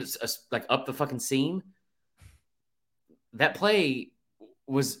just ran like up the fucking seam. That play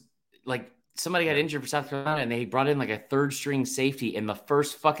was like somebody got injured for South Carolina and they brought in like a 3rd string safety. And the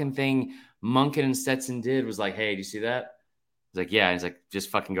first fucking thing Monken and Stetson did was like, hey, do you see that? He's like, yeah. And he's like, just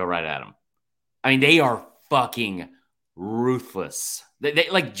fucking go right at him. I mean, they are fucking ruthless. They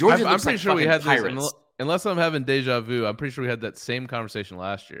like Georgia. I'm pretty sure we had Pirates. This, unless I'm having deja vu. I'm pretty sure we had that same conversation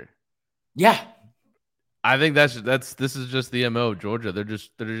last year. Yeah, I think this is just the MO of Georgia. They're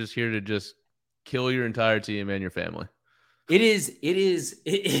just here to just kill your entire team and your family. It is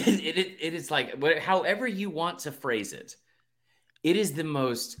like however you want to phrase it. It is the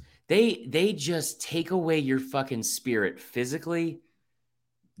most. They just take away your fucking spirit physically,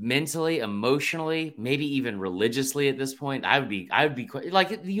 mentally, emotionally, maybe even religiously at this point. I would be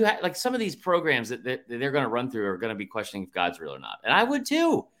like you like some of these programs that they're going to run through are going to be questioning if God's real or not. And I would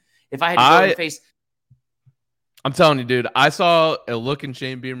too if I had to go and face. I'm telling you, dude, I saw a look in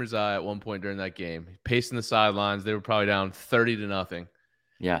Shane Beamer's eye at one point during that game, pacing the sidelines. They were probably down 30-0.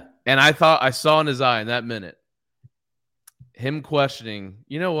 Yeah. And I saw in his eye in that minute him questioning,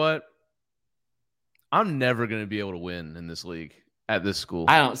 you know what? I'm never going to be able to win in this league at this school.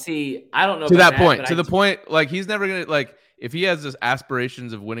 I don't know to that point. To the point, like he's never going to, like, if he has this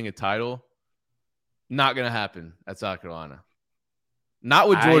aspirations of winning a title, not going to happen at South Carolina. Not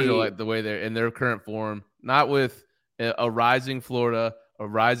with Georgia, like the way they're in their current form. Not with a rising Florida, a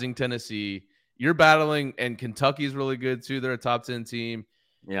rising Tennessee. You're battling, and Kentucky's really good too. They're a top 10 team.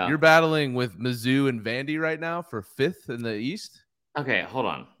 Yeah, you're battling with Mizzou and Vandy right now for 5th in the East. Okay, hold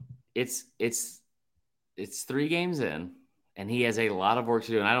on. It's 3 games in, and he has a lot of work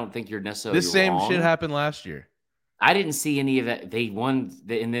to do. And I don't think you're necessarily this same shit happened last year. I didn't see any of that. They won,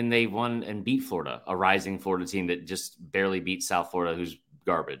 and then they won and beat Florida, a rising Florida team that just barely beat South Florida, who's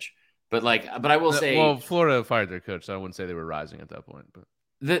garbage. But I will say, well, Florida fired their coach, so I wouldn't say they were rising at that point.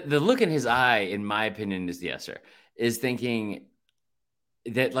 But the look in his eye, in my opinion, is thinking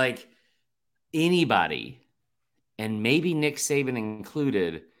that like anybody, and maybe Nick Saban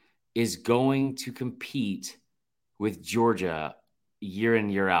included, is going to compete with Georgia year in,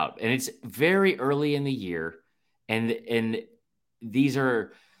 year out, and it's very early in the year. And these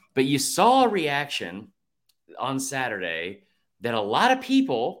are, but you saw a reaction on Saturday that a lot of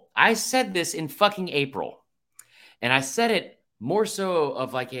people, I said this in fucking April, and I said it more so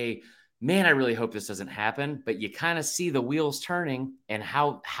of like man, I really hope this doesn't happen, but you kind of see the wheels turning and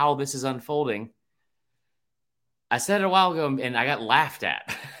how this is unfolding. I said it a while ago, and I got laughed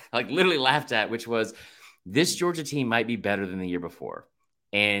at, like literally laughed at, which was this Georgia team might be better than the year before.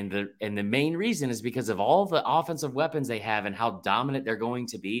 And the main reason is because of all the offensive weapons they have and how dominant they're going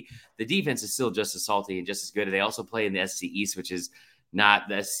to be. The defense is still just as salty and just as good. They also play in the SEC East, which is not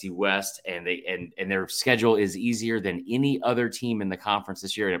the SEC West, and their schedule is easier than any other team in the conference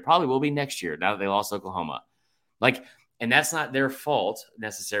this year, and it probably will be next year now that they lost Oklahoma. And that's not their fault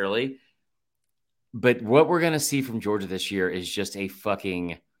necessarily, but what we're going to see from Georgia this year is just a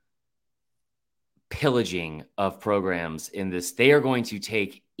fucking pillaging of programs in this. They are going to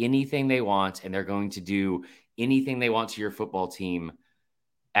take anything they want, and they're going to do anything they want to your football team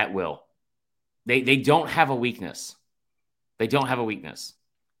at will. They don't have a weakness. They don't have a weakness.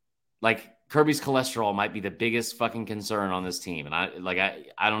 Like Kirby's cholesterol might be the biggest fucking concern on this team. And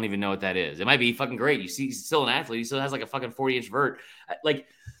I don't even know what that is. It might be fucking great. You see, he's still an athlete. He still has like a fucking 40-inch vert. Like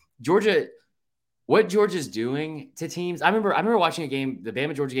Georgia, what Georgia's doing to teams. I remember watching a game, the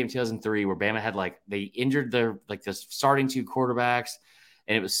Bama-Georgia game 2003, where Bama had they injured the starting two quarterbacks.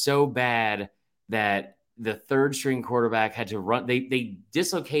 And it was so bad that the third string quarterback had to run. They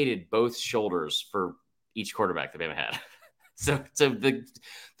dislocated both shoulders for each quarterback that Bama had. So the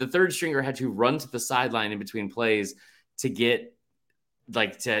third stringer had to run to the sideline in between plays to get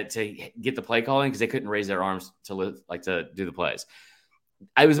to get the play calling because they couldn't raise their arms to do the plays.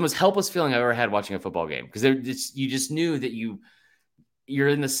 I was the most helpless feeling I've ever had watching a football game because you just knew that you're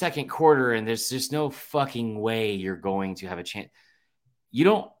in the second quarter and there's just no fucking way you're going to have a chance. You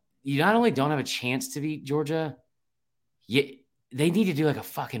not only don't have a chance to beat Georgia, they need to do like a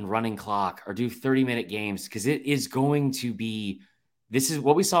fucking running clock or do 30-minute games because it is going to be – this is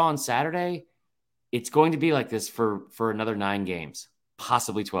what we saw on Saturday. It's going to be like this for another 9 games,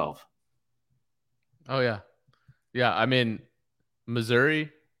 possibly 12. Oh, yeah. Yeah, I mean, Missouri,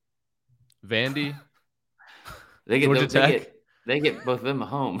 Vandy, Georgia Tech. They get both of them at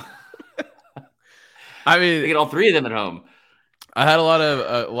home. I mean – they get all 3 of them at home. I had a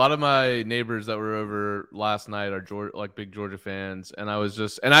lot of my neighbors that were over last night are big Georgia fans, and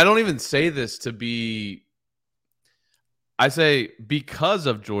I don't even say this to be. I say because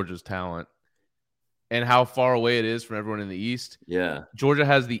of Georgia's talent and how far away it is from everyone in the East. Yeah, Georgia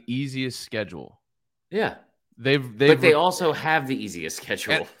has the easiest schedule. Yeah, they also have the easiest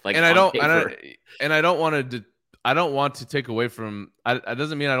schedule. I don't want to take away from. It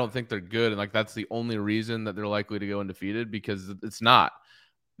doesn't mean I don't think they're good, and that's the only reason that they're likely to go undefeated because it's not.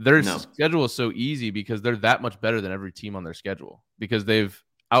 Their schedule is so easy because they're that much better than every team on their schedule because they've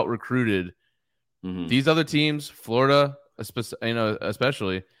out recruited these other teams. Florida,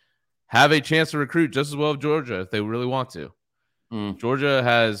 especially, have a chance to recruit just as well as Georgia if they really want to. Georgia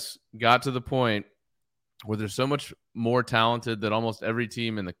has got to the point where they're so much more talented than almost every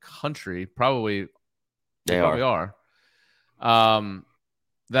team in the country, probably. They are.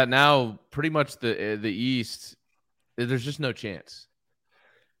 That now pretty much the East, there's just no chance.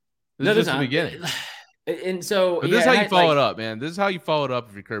 This is just the beginning. And so this is how you follow it up, man. This is how you follow it up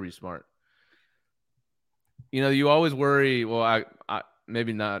if you're Kirby Smart. You always worry. Well, I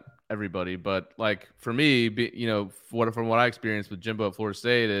maybe not everybody, but for me, from what I experienced with Jimbo at Florida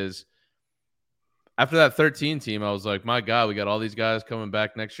State is after that 13 team, I was like, my God, we got all these guys coming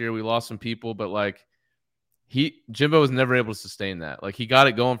back next year. We lost some people, but Jimbo was never able to sustain that. He got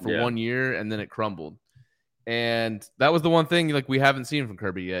it going for 1 year and then it crumbled. And that was the one thing we haven't seen from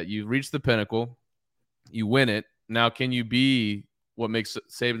Kirby yet. You reach the pinnacle, you win it. Now, can you be what makes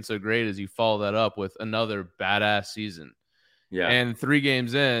Saban so great is you follow that up with another badass season. Yeah. And 3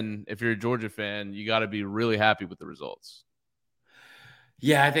 games in, if you're a Georgia fan, you got to be really happy with the results.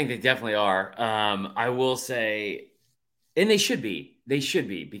 Yeah, I think they definitely are. I will say, and they should be. They should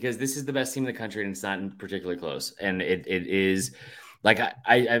be because this is the best team in the country and it's not particularly close. And it is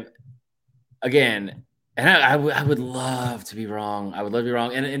I would love to be wrong. I would love to be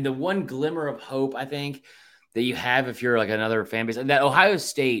wrong. And the one glimmer of hope I think that you have if you're another fan base, that Ohio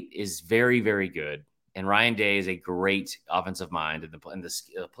State is very, very good. And Ryan Day is a great offensive mind and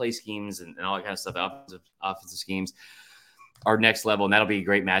the play schemes and all that kind of stuff. Offensive schemes are next level. And that'll be a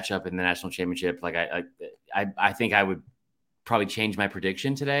great matchup in the national championship. I think I would probably change my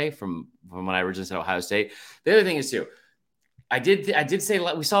prediction today from when I originally said Ohio State. The other thing is too, I did say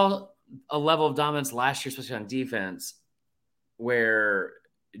we saw a level of dominance last year, especially on defense, where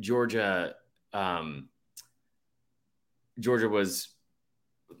Georgia was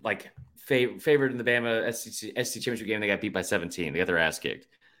favored in the Bama SEC championship game. They got beat by 17. They got their ass kicked.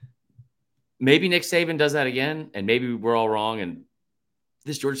 maybe Nick Saban does that again, and maybe we're all wrong, and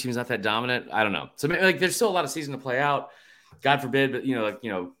this Georgia team is not that dominant. I don't know. So like, there's still a lot of season to play out. God forbid, but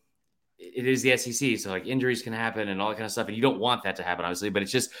it is the SEC, so like injuries can happen and all that kind of stuff, and you don't want that to happen, obviously. But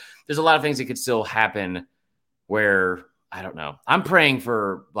it's just there's a lot of things that could still happen where I don't know. I'm praying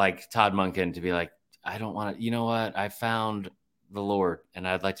for like Todd Monken to be like, I don't want to. You know what? I found the Lord, and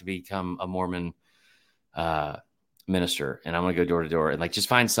I'd like to become a Mormon minister, and I'm going to go door to door and like just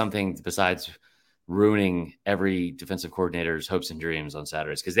find something besides ruining every defensive coordinator's hopes and dreams on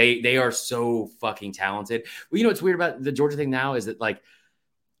Saturdays, because they are so fucking talented. Well, you know what's weird about the Georgia thing now is that like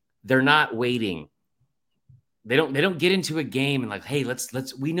they're not waiting. They don't get into a game and like, hey,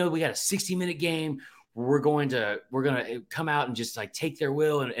 let's we know we got a 60-minute game where we're gonna come out and just like take their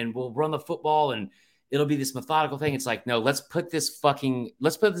will and we'll run the football and it'll be this methodical thing. It's like, no, let's put this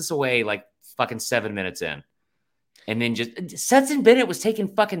away like fucking 7 minutes in. And then just Stetson Bennett was taking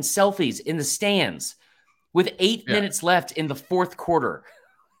fucking selfies in the stands with 8 minutes left in the fourth quarter.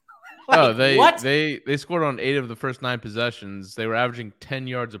 Like, they scored on 8 of the first 9 possessions. They were averaging 10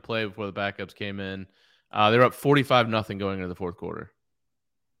 yards a play before the backups came in. They were up 45-0 going into the fourth quarter.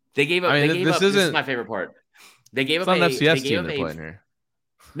 They gave up. This is my favorite part. They gave up. It's not an FCS team they're playing here.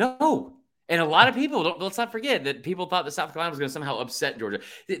 No. And a lot of people let's not forget that people thought that South Carolina was going to somehow upset Georgia.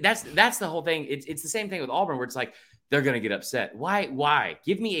 That's the whole thing. It's the same thing with Auburn, where it's like they're going to get upset. Why?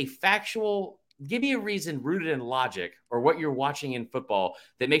 Give me a reason rooted in logic or what you're watching in football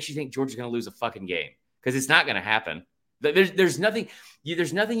that makes you think Georgia's going to lose a fucking game, because it's not going to happen. There's nothing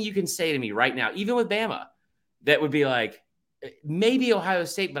you can say to me right now, even with Bama, that would be like maybe Ohio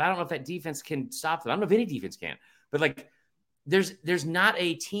State, but I don't know if that defense can stop them. I don't know if any defense can, but like. There's not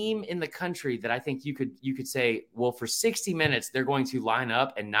a team in the country that I think you could say, well, for 60 minutes, they're going to line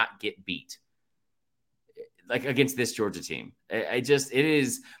up and not get beat like against this Georgia team. It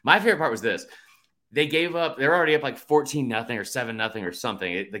is my favorite part was this. They gave up. They're already up like 14-0 or 7-0 or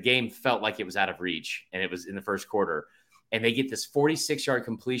something. The game felt like it was out of reach, and it was in the first quarter. And they get this 46-yard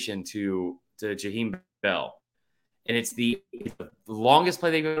completion to Jaheim Bell. And it's the longest play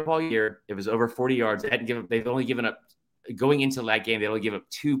they've given up all year. It was over 40 yards. They've only given up. Going into that game, they only give up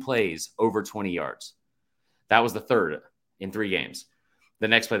 2 plays over 20 yards. That was the third in 3 games. The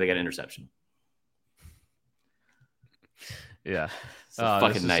next play, they got an interception. Yeah. It's a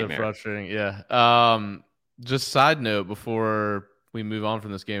fucking nightmare. So frustrating. Yeah. Just side note before we move on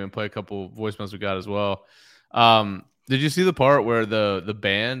from this game and play a couple voicemails we got as well. Did you see the part where the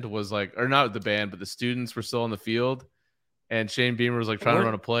band was like, or not the band, but the students were still on the field and Shane Beamer was like trying to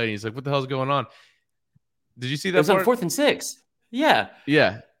run a play and he's like, what the hell's going on? Did you see that? It was on 4th and 6. Yeah.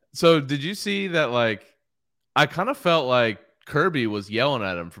 Yeah. So did you see that? Like, I kind of felt like Kirby was yelling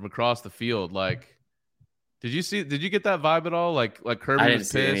at him from across the field. Like, did you get that vibe at all? Like Kirby I didn't was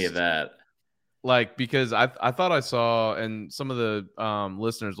see pissed. any of that. Like, because I thought I saw, and some of the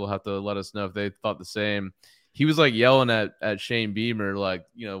listeners will have to let us know if they thought the same. He was like yelling at Shane Beamer, like,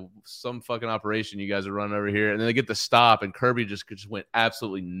 some fucking operation you guys are running over here. And then they get the stop, and Kirby just went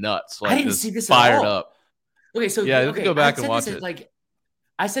absolutely nuts. Like, I didn't see this fired at all. up. Okay, so yeah, you can go back and watch it.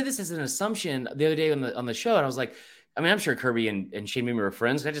 I said this as an assumption the other day on the show, and I was like, I mean, I'm sure Kirby and Shane Beamer were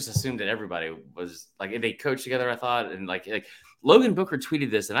friends. I just assumed that everybody was like, they coached together, I thought, and like Logan Booker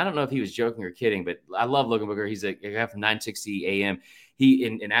tweeted this, and I don't know if he was joking or kidding, but I love Logan Booker. He's a guy from 960 AM. He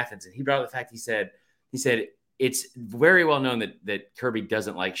in Athens, and he brought up the fact he said it's very well known that Kirby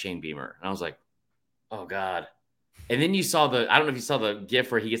doesn't like Shane Beamer, and I was like, oh God. And then you saw I don't know if you saw the gif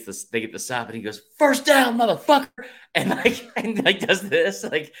where they get the stop and he goes, first down, motherfucker. And does this,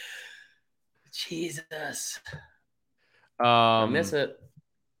 like, Jesus. I miss it.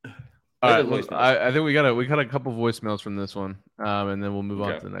 All right, I think we got a couple voicemails from this one. And then we'll move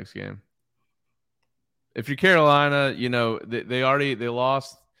on to the next game. If you're Carolina, they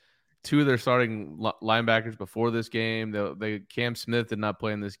lost 2 of their starting linebackers before this game. Cam Smith did not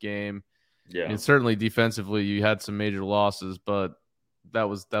play in this game. Yeah, and certainly defensively, you had some major losses, but that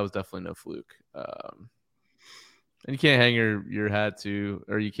was definitely no fluke. And you can't hang your hat you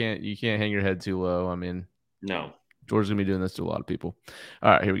can't hang your head too low. I mean, no, Georgia's gonna be doing this to a lot of people.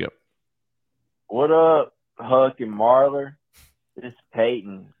 All right, here we go. What up, Huck and Marler? This is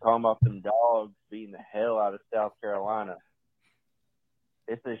Peyton calling about them dogs beating the hell out of South Carolina.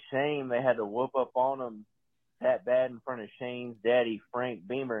 It's a shame they had to whoop up on them that bad in front of Shane's daddy, Frank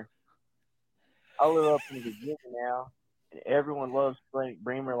Beamer. I live up in Virginia now, and everyone loves Frank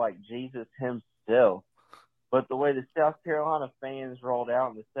Beamer like Jesus himself. But the way the South Carolina fans rolled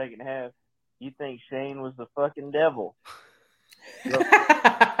out in the second half, you think Shane was the fucking devil.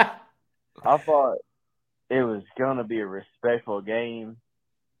 I thought it was going to be a respectful game.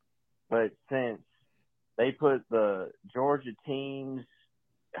 but since they put the Georgia team's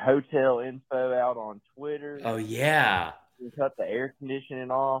hotel info out on Twitter. Oh, yeah. And cut the air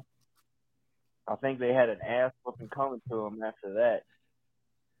conditioning off. I think they had an ass whooping coming to them after that.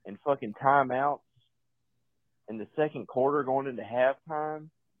 And fucking timeouts in the second quarter going into halftime.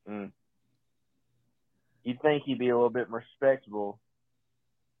 You'd think he'd be a little bit more respectable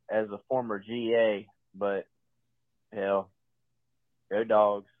as a former GA, but hell, go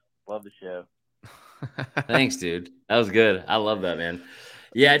Dogs. Love the show. Thanks, dude. That was good. I love that, man.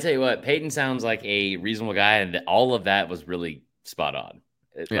 Yeah, I tell you what, Peyton sounds like a reasonable guy, and all of that was really spot on.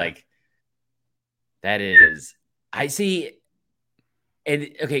 Like, that is, I see. And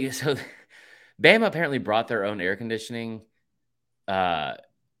okay, so Bama apparently brought their own air conditioning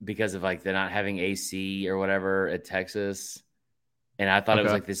because of like they're not having AC or whatever at Texas. And I thought it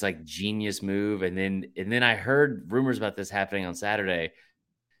was like this like genius move. And then I heard rumors about this happening on Saturday.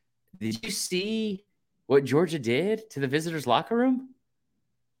 Did you see what Georgia did to the visitors' locker room?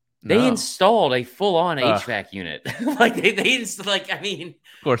 No. They installed a full-on HVAC unit. Like they like, I mean,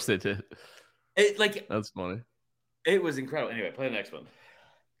 of course they did. That's funny. It was incredible. Anyway, play the next one.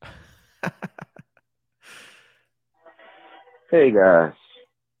 Hey guys,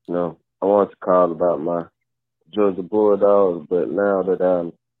 I want to call about my Georgia Bulldogs, but now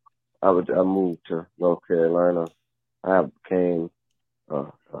that I moved to North Carolina, I became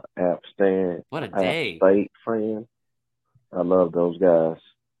App Stan. What a day! App State friend. I love those guys,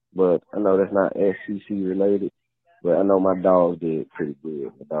 but I know that's not SEC related. But I know my Dogs did pretty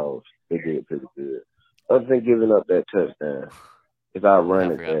good. They did pretty good. Other than giving up that touchdown, if I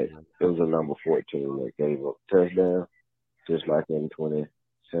run it back, it was a number 14 that gave up a touchdown, just like in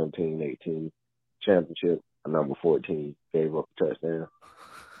 2017-18 championship. A number 14 gave up a touchdown.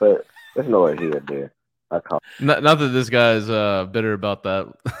 But there's no way here there. Not that this guy's bitter about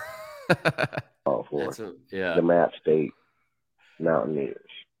that. For the Map State Mountaineers.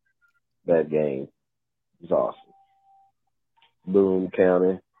 That game was awesome. Boone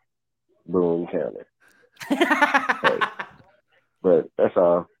County. Hey. But that's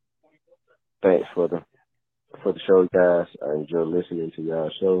all. Thanks for the show, guys. I enjoy listening to y'all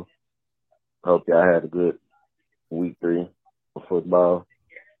show. Hope y'all had a good week 3 of football.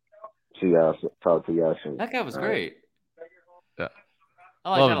 Talk to y'all soon. That guy was great. Yeah,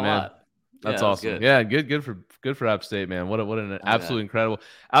 I like that a lot. That's awesome. Good. Yeah, good for App State, man. What an absolutely incredible.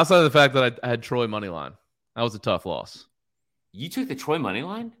 Outside of the fact that I had Troy money line, that was a tough loss. You took the Troy money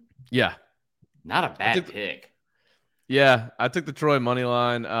line? Yeah, not a bad pick. Yeah, I took the Troy money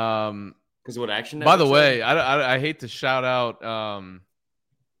line. Because what Action? By the way, I hate to shout out.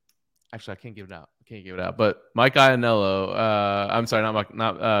 Actually, I can't give it out. But Mike Iannello, I'm sorry,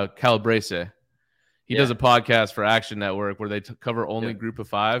 not Calabrese. He does a podcast for Action Network where they cover only Group of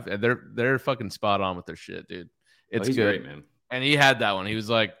 5, and they're fucking spot on with their shit, dude. It's he's good, great, man. And he had that one. He was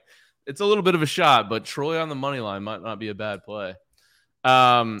like, it's a little bit of a shot, but Troy on the money line might not be a bad play.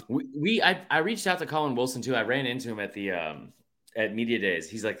 I reached out to Colin Wilson too. I ran into him at the at Media Days.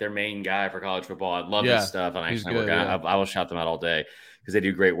 He's like their main guy for college football. I love his stuff on Action Network. I will shout them out all day because they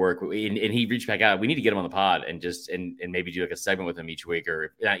do great work. And he reached back out. We need to get him on the pod and just and maybe do like a segment with him each week,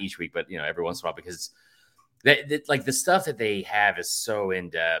 or not each week, but every once in a while, because that like the stuff that they have is so in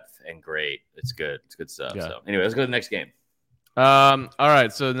depth and great. It's good. It's good stuff. Yeah. So anyway, let's go to the next game. All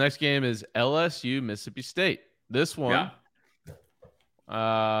right. So the next game is LSU Mississippi State. This one. Yeah.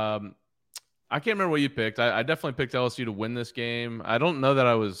 I can't remember what you picked. I definitely picked LSU to win this game. I don't know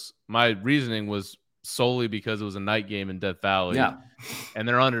that my reasoning was solely because it was a night game in Death Valley. Yeah. And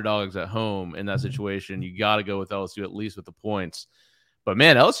they're underdogs at home in that situation. You got to go with LSU at least with the points. But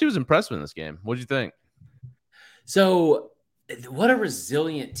man, LSU was impressive in this game. What did you think? So what a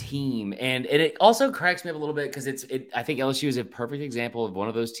resilient team. And it also cracks me up a little bit because I think LSU is a perfect example of one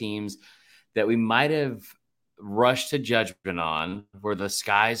of those teams that we might have rush to judgment on, where the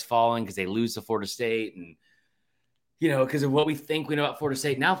sky's falling because they lose to Florida State, and because of what we think we know about Florida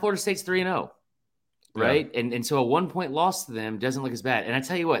State. Now Florida State's 3-0, right? Yeah. And so a 1-point loss to them doesn't look as bad. And I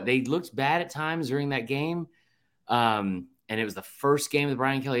tell you what, they looked bad at times during that game, and it was the first game of the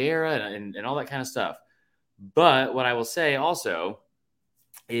Brian Kelly era, and all that kind of stuff. But what I will say also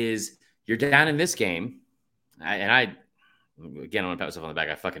is you're down in this game, again, I want to pat myself on the back.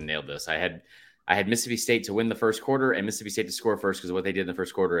 I fucking nailed this. I had Mississippi State to win the first quarter and Mississippi State to score first because of what they did in the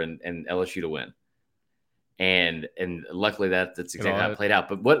first quarter, and LSU to win. And luckily that's exactly how it played out.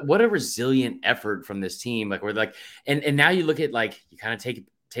 But what a resilient effort from this team. Like we're like, and now you look at like you kind of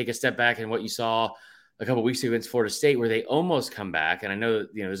take a step back and what you saw a couple of weeks ago against Florida State where they almost come back. And I know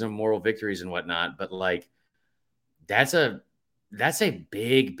there's no moral victories and whatnot, but like that's a that's a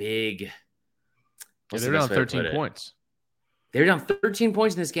big. They're down 13 points. They're down 13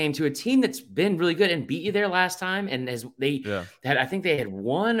 points in this game to a team that's been really good and beat you there last time. And I think they had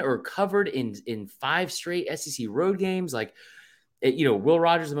won or covered in 5 straight SEC road games. Like, Will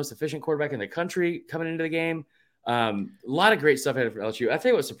Rogers, the most efficient quarterback in the country, coming into the game. A lot of great stuff out of LSU. I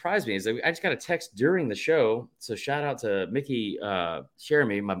tell you what surprised me is that I just got a text during the show. So shout out to Mickey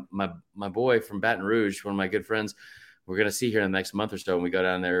Jeremy, my boy from Baton Rouge, one of my good friends. We're going to see here in the next month or so when we go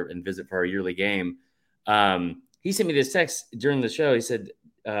down there and visit for our yearly game. He sent me this text during the show. He said,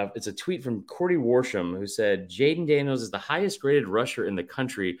 it's a tweet from Cordy Warsham, who said, Jaden Daniels is the highest graded rusher in the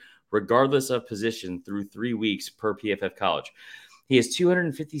country, regardless of position, through 3 weeks per PFF College. He has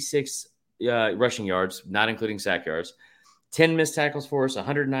 256 rushing yards, not including sack yards, 10 missed tackles for us,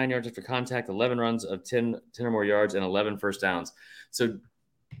 109 yards after contact, 11 runs of 10 or more yards, and 11 first downs. So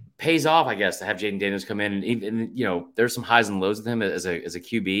pays off, I guess, to have Jaden Daniels come in. And even, there's some highs and lows with him as a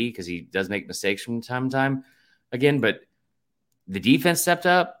QB because he does make mistakes from time to time. Again, but the defense stepped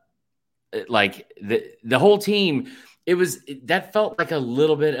up. Like the whole team, that felt like a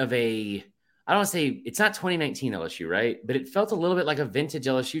little bit of I don't want to say it's not 2019 LSU, right? But it felt a little bit like a vintage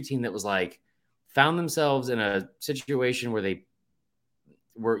LSU team that was like found themselves in a situation where they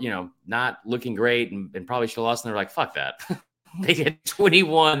were, not looking great and probably should have lost. And they're like, fuck that. They had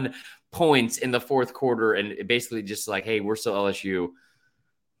 21 points in the fourth quarter and basically just like, hey, we're still LSU.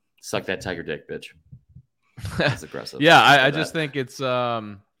 Suck that tiger dick, bitch. That's aggressive. Yeah, I just think it's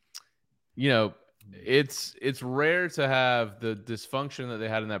it's rare to have the dysfunction that they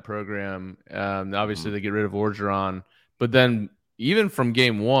had in that program. Obviously, they get rid of Orgeron, but then even from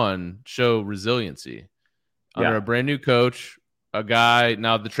game one, show resiliency under a brand new coach, a guy.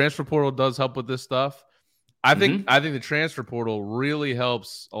 Now the transfer portal does help with this stuff. I think the transfer portal really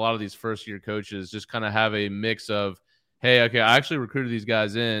helps a lot of these first year coaches just kind of have a mix of, hey, okay, I actually recruited these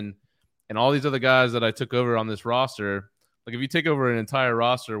guys in. And all these other guys that I took over on this roster, like if you take over an entire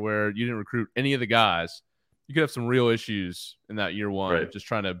roster where you didn't recruit any of the guys, you could have some real issues in that year one, just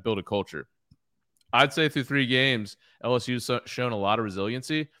trying to build a culture. I'd say through 3 games, LSU's shown a lot of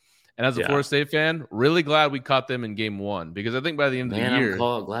resiliency. And as a Florida State fan, really glad we caught them in game 1 because I think by the end of the year,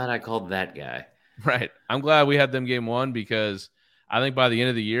 I'm glad I called that guy. Right. I'm glad we had them game 1 because I think by the end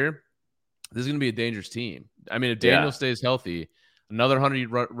of the year, this is going to be a dangerous team. I mean, if Daniel stays healthy, another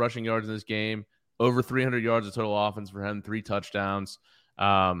 100 rushing yards in this game, over 300 yards of total offense for him, 3 touchdowns.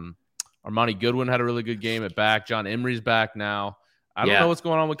 Armani Goodwin had a really good game at back. John Emery's back now. I don't know what's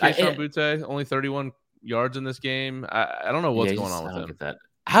going on with Keyshawn Butte. Only 31 yards in this game. I don't know what's going on with him. Get that.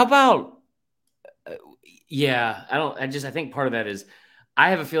 How about I think part of that is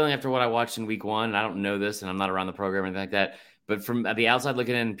I have a feeling after what I watched in week 1, and I don't know this and I'm not around the program or anything like that, but from the outside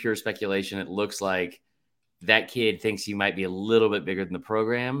looking in, pure speculation, it looks like that kid thinks he might be a little bit bigger than the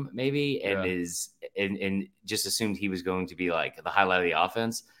program, maybe, and and just assumed he was going to be like the highlight of the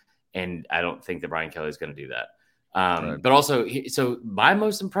offense. And I don't think that Brian Kelly is going to do that. But also, so my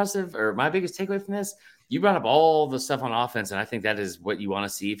most impressive or my biggest takeaway from this, you brought up all the stuff on offense, and I think that is what you want to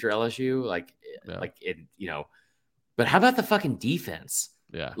see if you're LSU. But how about the fucking defense?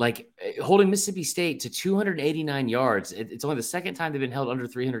 Yeah. Like holding Mississippi State to 289 yards. It's only the second time they've been held under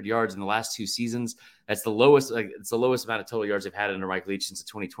 300 yards in the last 2 seasons. That's the lowest. It's the lowest amount of total yards they've had under Mike Leach since the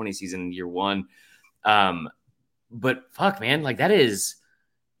 2020 season in year 1. But fuck, man, like that is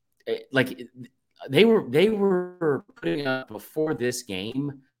like they were putting up before this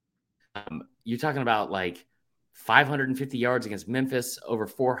game. You're talking about like 550 yards against Memphis, over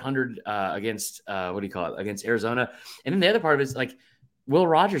 400 against against Arizona, and then the other part of it is like Will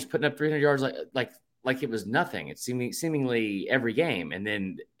Rogers putting up 300 yards like it was nothing. It's seemingly every game, and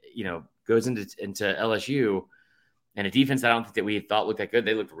then goes into LSU and a defense I don't think that we thought looked that good.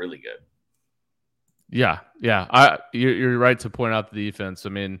 They looked really good. Yeah. You're right to point out the defense. I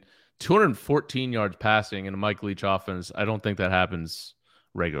mean, 214 yards passing in a Mike Leach offense. I don't think that happens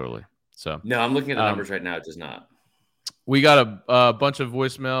regularly. So no, I'm looking at the numbers right now. It does not. We got a bunch of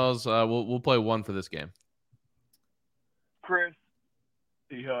voicemails. We'll play one for this game. Chris,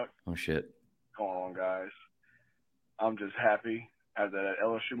 D-Huck. Oh shit. What's going on, guys? I'm just happy after that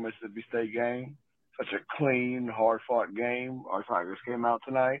LSU Mississippi State game. Such a clean, hard-fought game. Our Tigers came out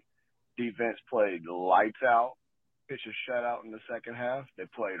tonight. Defense played lights out. Pitched a shutout in the second half. They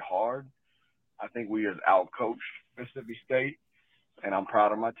played hard. I think we have out-coached Mississippi State, and I'm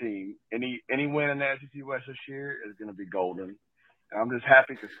proud of my team. Any win in the SEC West this year is going to be golden. And I'm just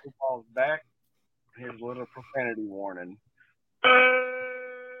happy because football's back. Here's a little profanity warning.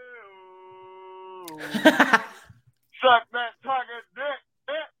 Suck that Tiger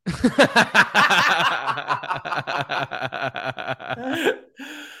dick.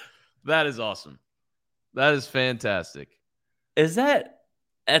 That is awesome. That is fantastic.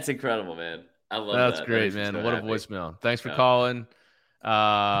 That's incredible, man. I love that. That's great, man. So what happy. A voicemail. Thanks for calling.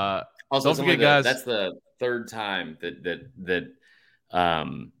 Also, don't forget, guys. That's the third time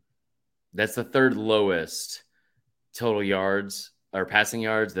that's the third lowest total yards or passing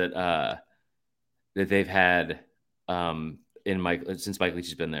yards that they've had since Mike Leach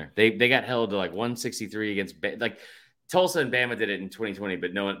has been there. They got held to like 163 against like Tulsa and Bama did it in 2020,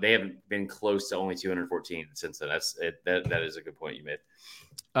 but they haven't been close to only 214 since then. That is a good point you made.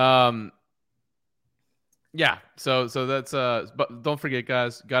 Yeah. So that's but don't forget,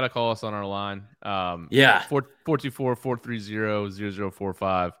 guys, gotta call us on our line.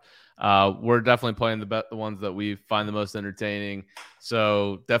 424-430-0045. We're definitely playing the ones that we find the most entertaining.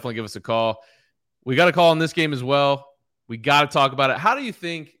 So definitely give us a call. We got a call in this game as well. We got to talk about it. How do you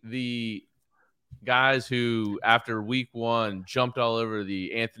think the guys who, after week 1, jumped all over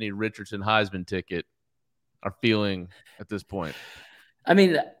the Anthony Richardson Heisman ticket are feeling at this point? I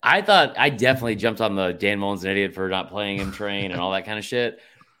mean, I thought I definitely jumped on the Dan Mullen's an idiot for not playing him train and all that kind of shit.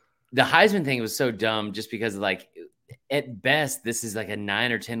 The Heisman thing was so dumb just because, like, at best, this is like a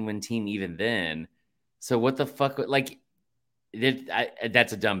 9 or 10 win team even then. So what the fuck? Like,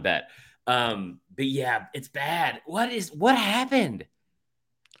 that's a dumb bet. But yeah, it's bad. What happened?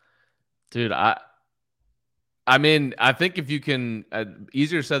 Dude, I mean, I think if you can,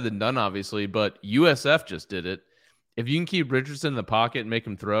 easier said than done, obviously, but USF just did it. If you can keep Richardson in the pocket and make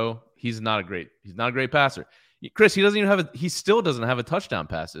him throw, he's not a great passer. Chris, he still doesn't have a touchdown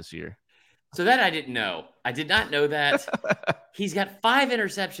pass this year. So that I didn't know. I did not know that. He's got 5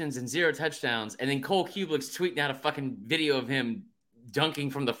 interceptions and 0 touchdowns. And then Cole Kublik's tweeting out a fucking video of him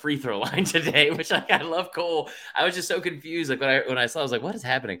dunking from the free throw line today, which I love Cole. I was just so confused. Like when I saw, I was like, what is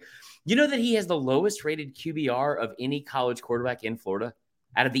happening? You know that he has the lowest rated QBR of any college quarterback in Florida?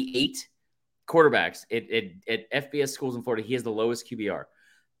 Out of the 8 quarterbacks at FBS schools in Florida, he has the lowest QBR.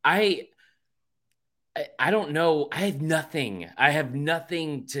 I don't know. I have nothing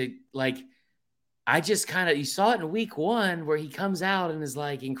to like. I just kind of, you saw it in week 1 where he comes out and is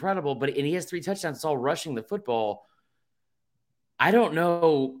like incredible, and he has 3 touchdowns. It's all rushing the football. I don't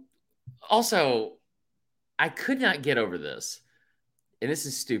know. Also, I could not get over this, and this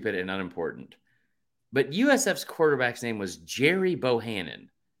is stupid and unimportant, but USF's quarterback's name was Jerry Bohannon.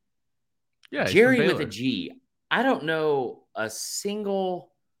 Yeah, Jerry with a G. I don't know a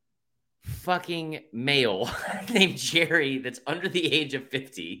single fucking male named Jerry that's under the age of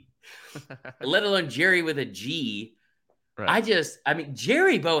 50, let alone Jerry with a G. Right.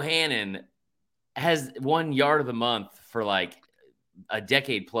 Jerry Bohannon has won Yard of the Month for like a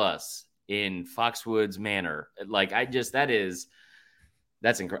decade plus in Foxwoods Manor. Like, that's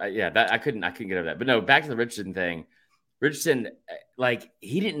incredible. Yeah, I couldn't get over that. But no, back to the Richardson thing. Richardson, like,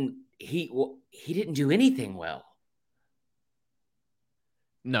 he didn't do anything well.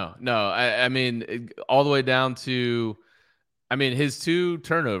 No. I mean, all the way down to, I mean, his 2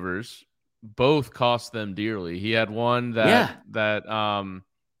 turnovers both cost them dearly. He had one that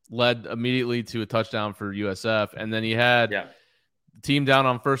led immediately to a touchdown for USF, and then he had the team down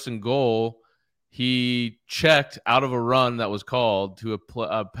on 1st and goal. He checked out of a run that was called to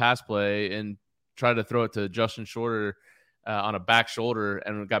a pass play and tried to throw it to Justin Shorter on a back shoulder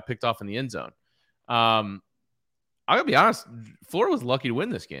and got picked off in the end zone. I'm gonna be honest, Florida was lucky to win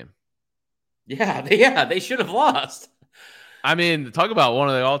this game. Yeah, they should have lost. I mean, talk about one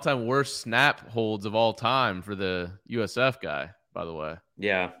of the all-time worst snap holds of all time for the USF guy, by the way.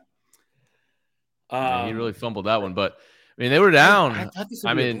 Yeah. He really fumbled that one, but I mean, they were down. I thought this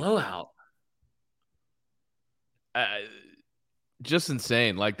would be a blowout. Just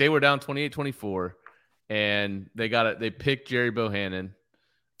insane. Like, they were down 28-24, and they picked Jerry Bohannon,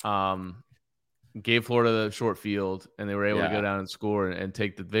 gave Florida the short field, and they were able to go down and score and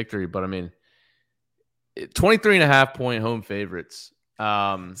take the victory. But I mean, 23.5-point home favorites.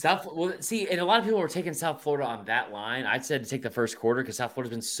 And a lot of people were taking South Florida on that line. I said to take the first quarter because South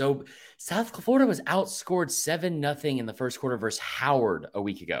Florida was outscored 7-0 in the first quarter versus Howard a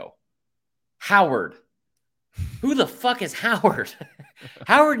week ago. Howard. Who the fuck is Howard?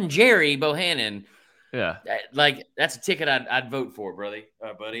 Howard and Jerry Bohannon. Yeah. Like, that's a ticket I'd vote for, buddy.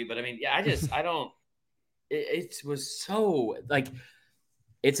 But I mean, yeah, I don't, it was so, like,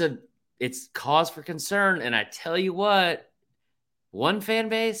 it's cause for concern. And I tell you what, one fan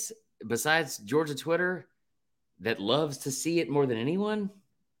base besides Georgia Twitter that loves to see it more than anyone,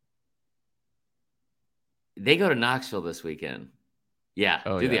 they go to Knoxville this weekend. Yeah.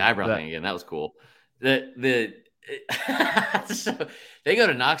 The eyebrow thing again. That was cool. The So they go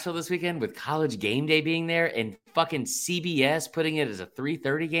to Knoxville this weekend with College Game Day being there and fucking CBS putting it as a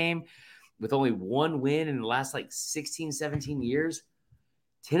 3:30 game with only one win in the last like 16, 17 years.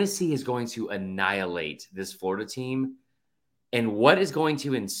 Tennessee is going to annihilate this Florida team. And what is going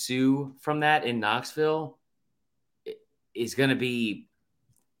to ensue from that in Knoxville is going to be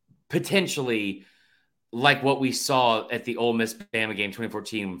potentially like what we saw at the Ole Miss Bama game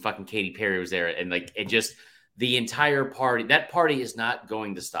 2014 when fucking Katy Perry was there. And like, it just, the entire party, that party is not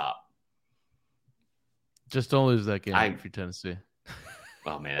going to stop. Just don't lose that game for Tennessee.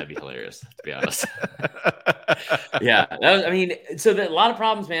 Oh man, that'd be hilarious, to be honest. Yeah. So a lot of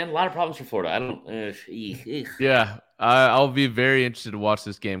problems, man. A lot of problems for Florida. I don't, Yeah. I'll be very interested to watch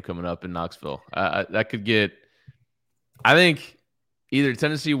this game coming up in Knoxville. That could get, I think either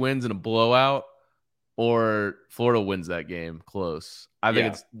Tennessee wins in a blowout or Florida wins that game close. I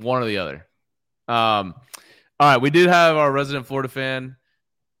think it's one or the other. All right. We did have our resident Florida fan.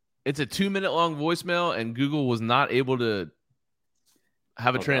 It's a 2-minute long voicemail, and Google was not able to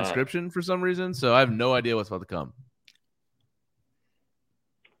have a transcription for some reason. So I have no idea what's about to come.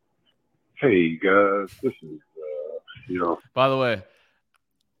 Hey guys, this is, By the way,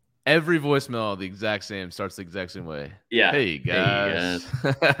 every voicemail the exact same starts the exact same way. Yeah. Hey guys.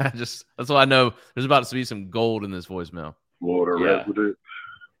 Just that's why I know there's about to be some gold in this voicemail. Florida resident.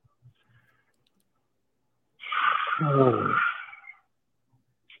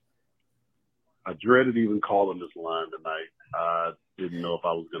 I dreaded even calling this line tonight. I didn't know if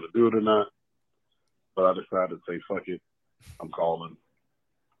I was going to do it or not, but I decided to say, fuck it, I'm calling.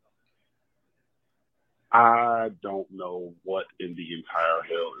 I don't know what in the entire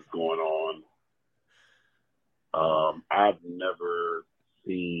hell is going on. I've never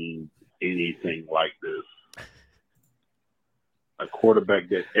seen anything like this. A quarterback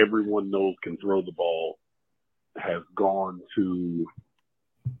that everyone knows can throw the ball has gone to...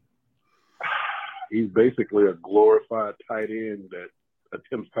 He's basically a glorified tight end that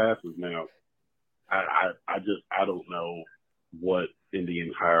attempts passes now. I don't know what in the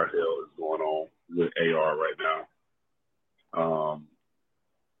entire hell is going on with AR right now.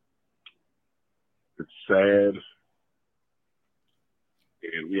 It's sad,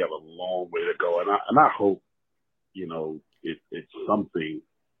 and we have a long way to go. And I hope, it's something.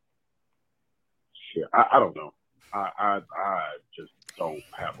 Shit, I don't know. I just don't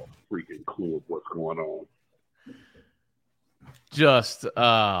have a freaking clue of what's going on.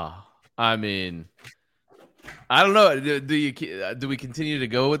 I don't know. Do we continue to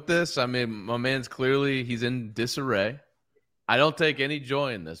go with this? I mean, my man's clearly he's in disarray. I don't take any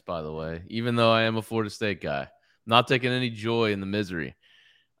joy in this, by the way, even though I am a Florida State guy. I'm not taking any joy in the misery.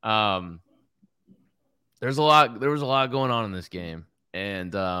 There was a lot going on in this game,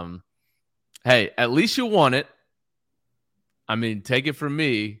 and hey, at least you won it. I mean, take it from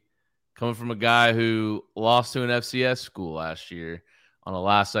me, coming from a guy who lost to an FCS school last year on a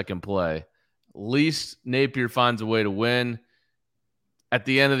last-second play. At least Napier finds a way to win. At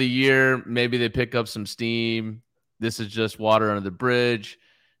the end of the year, maybe they pick up some steam. This is just water under the bridge.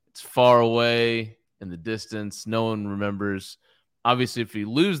 It's far away in the distance. No one remembers. Obviously, if you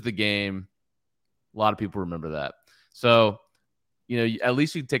lose the game, a lot of people remember that. So, at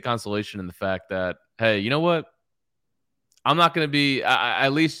least you can take consolation in the fact that, hey, you know what? I'm not going to be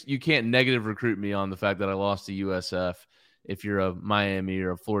at least you can't negative recruit me on the fact that I lost to USF if you're a Miami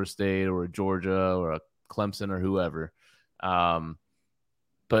or a Florida State or a Georgia or a Clemson or whoever.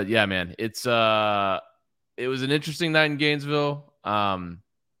 But yeah, man, it was an interesting night in Gainesville. I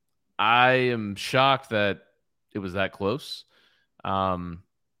am shocked that it was that close.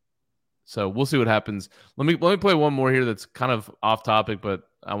 So we'll see what happens. Let me play one more here that's kind of off topic, but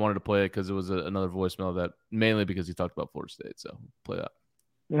I wanted to play it because it was another voicemail that mainly because he talked about Florida State. So play that.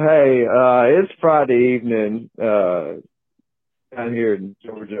 Hey, it's Friday evening down here in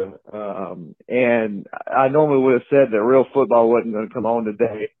Georgia, and I normally would have said that real football wasn't going to come on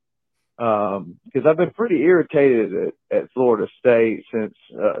today because I've been pretty irritated at Florida State since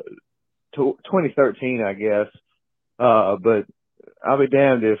 2013, I guess. But I'll be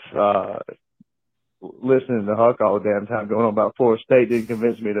damned if listening to Huck all the damn time going on about Florida State didn't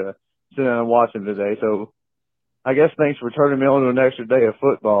convince me to sit down and watch him today. So I guess thanks for turning me on to an extra day of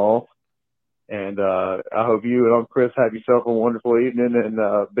football. And I hope you and Uncle Chris have yourself a wonderful evening and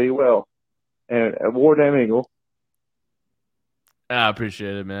be well. And War Damn Eagle. I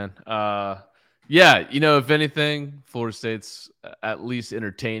appreciate it, man. Yeah, if anything, Florida State's at least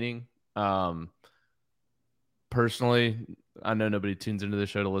entertaining. Personally, I know nobody tunes into the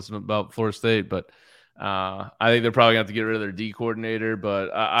show to listen about Florida State, but I think they're probably going to have to get rid of their D coordinator. But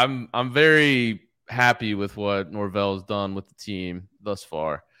I'm very happy with what Norvell has done with the team thus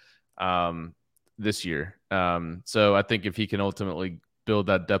far this year. So I think if he can ultimately build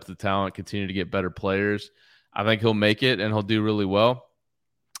that depth of talent, continue to get better players, I think he'll make it and he'll do really well.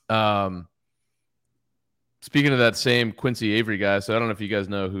 Speaking of that same Quincy Avery guy, so I don't know if you guys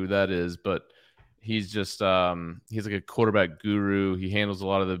know who that is, but he's just he's like a quarterback guru. He handles a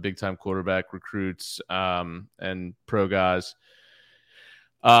lot of the big time quarterback recruits and pro guys.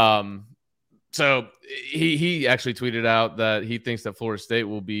 So he actually tweeted out that he thinks that Florida State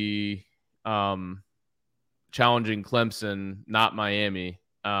will be challenging Clemson, not Miami.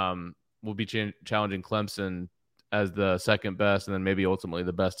 Will be challenging Clemson as the second best, and then maybe ultimately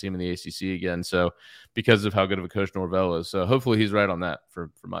the best team in the ACC again. So because of how good of a coach Norvell is, so hopefully he's right on that for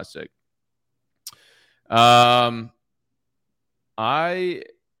my sake. Let's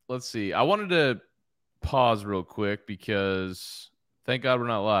see. I wanted to pause real quick because thank God we're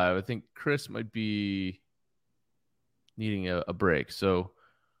not live. I think Chris might be needing a break. So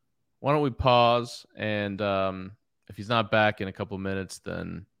why don't we pause? And if he's not back in a couple minutes,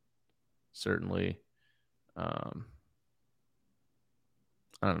 then certainly, I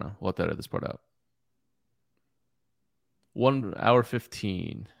don't know. We'll have to edit this part out. 1 hour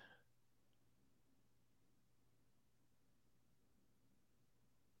 15.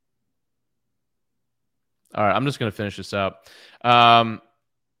 All right, I'm just going to finish this out. Yeah,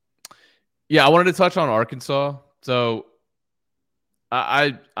 I wanted to touch on Arkansas. So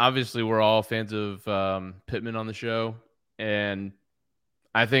I obviously we're all fans of Pittman on the show, and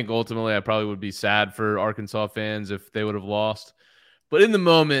I think ultimately I probably would be sad for Arkansas fans if they would have lost. But in the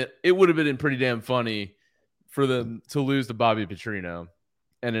moment, it would have been pretty damn funny for them to lose to Bobby Petrino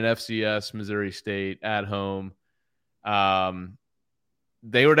and an FCS Missouri State at home.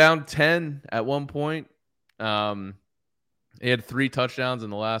 They were down 10 at one point. They had 3 touchdowns in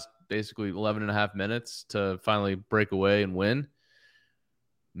the last basically 11 and a half minutes to finally break away and win.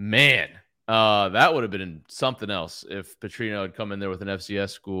 Man, that would have been something else if Petrino had come in there with an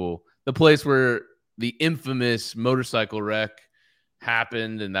FCS school, the place where the infamous motorcycle wreck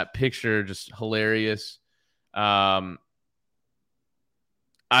happened, and that picture just hilarious. That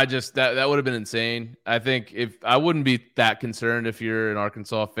would have been insane. I think if I wouldn't be that concerned if you're an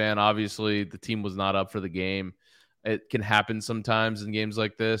Arkansas fan. Obviously, the team was not up for the game. It can happen sometimes in games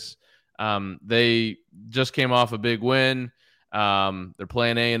like this. They just came off a big win. They're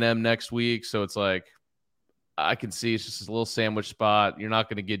playing A&M next week, so it's like I can see it's just a little sandwich spot. You're not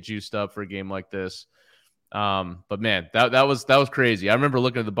going to get juiced up for a game like this. But man, that was crazy. I remember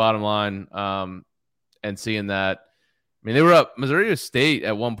looking at the bottom line and seeing that. I mean, they were up. Missouri State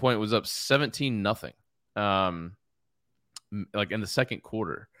at one point was up 17-0, like in the second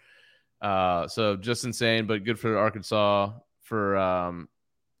quarter. So just insane, but good for Arkansas for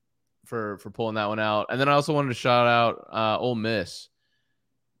pulling that one out. And then I also wanted to shout out Ole Miss.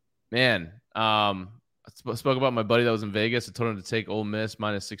 Man, I spoke about my buddy that was in Vegas. I told him to take Ole Miss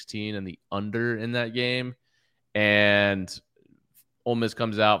 -16 and the under in that game. And Ole Miss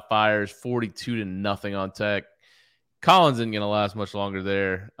comes out, fires 42-0 on Tech. Collins isn't going to last much longer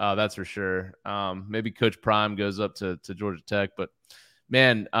there. That's for sure. Maybe Coach Prime goes up to Georgia Tech, but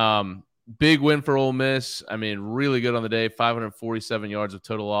man, big win for Ole Miss. I mean, really good on the day. 547 yards of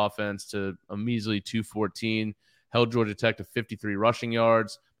total offense to a measly 214. Held Georgia Tech to 53 rushing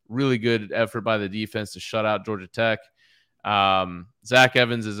yards. Really good effort by the defense to shut out Georgia Tech. Zach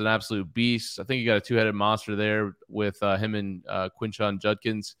Evans is an absolute beast. I think he got a 2-headed monster there with him and Quinshon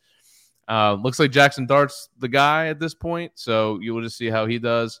Judkins. Looks like Jackson Dart's the guy at this point, so you will just see how he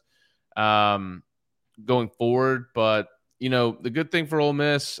does going forward. But you know, the good thing for Ole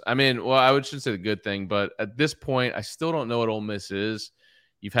Miss, I mean, well, I shouldn't say the good thing, but at this point, I still don't know what Ole Miss is.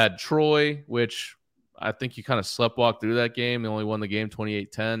 You've had Troy, which I think you kind of sleptwalked through that game. They only won the game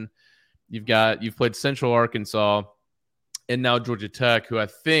 28-10. You've played Central Arkansas and now Georgia Tech, who I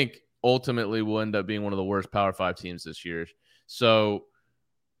think ultimately will end up being one of the worst Power 5 teams this year. So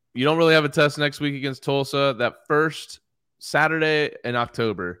you don't really have a test next week against Tulsa. That first Saturday in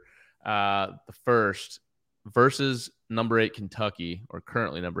October, the first versus number 8 Kentucky, or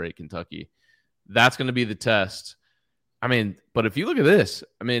currently number 8 Kentucky. That's going to be the test. I mean, but if you look at this,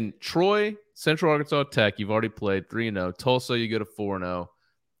 I mean, Troy, Central Arkansas, Tech, you've already played 3-0. Tulsa, you go to 4-0.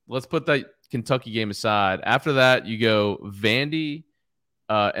 Let's put that Kentucky game aside. After that, you go Vandy,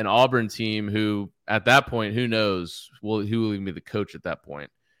 an Auburn team who, at that point, who knows who will even be the coach at that point.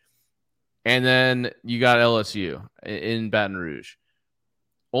 And then you got LSU in Baton Rouge.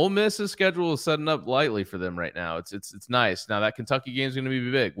 Ole Miss's schedule is setting up lightly for them right now. It's nice. Now that Kentucky game is going to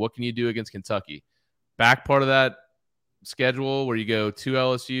be big. What can you do against Kentucky? Back part of that schedule where you go to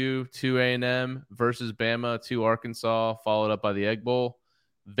LSU, to A&M versus Bama, to Arkansas, followed up by the Egg Bowl.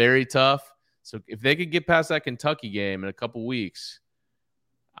 Very tough. So if they could get past that Kentucky game in a couple weeks,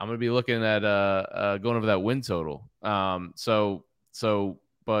 I'm going to be looking at going over that win total. But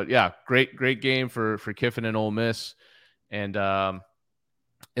yeah, great game for Kiffin and Ole Miss. And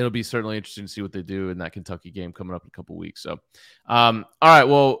it'll be certainly interesting to see what they do in that Kentucky game coming up in a couple weeks. So, all right.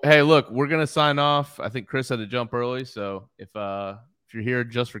 Well, hey, look, we're going to sign off. I think Chris had to jump early. So if you're here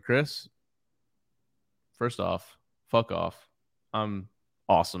just for Chris, first off, fuck off. I'm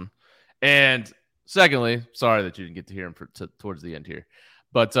awesome. And secondly, sorry that you didn't get to hear him towards the end here.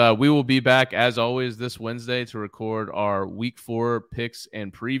 But we will be back, as always, this Wednesday to record our Week 4 picks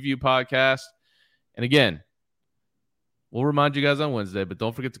and preview podcast. And again, we'll remind you guys on Wednesday, but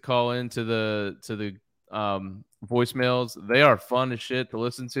don't forget to call in to the voicemails. They are fun as shit to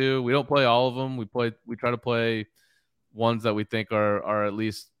listen to. We don't play all of them. We try to play ones that we think are at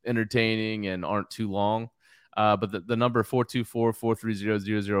least entertaining and aren't too long. But the number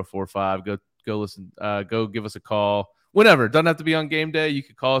 424-430-0045. Go listen. Go give us a call. Whenever. Doesn't have to be on game day. You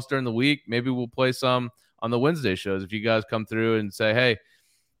could call us during the week. Maybe we'll play some on the Wednesday shows if you guys come through and say, hey,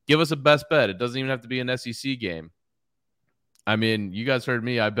 give us a best bet. It doesn't even have to be an SEC game. I mean, you guys heard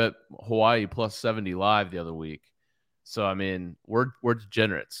me. I bet Hawaii plus 70 live the other week. So, I mean, we're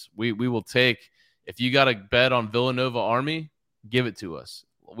degenerates. We will take – if you got a bet on Villanova Army, give it to us.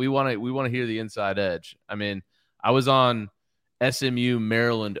 We want to hear the inside edge. I mean, I was on SMU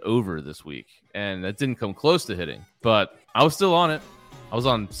Maryland over this week, and that didn't come close to hitting. But I was still on it. I was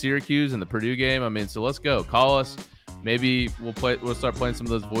on Syracuse in the Purdue game. I mean, so let's go. Call us. Maybe we'll start playing some of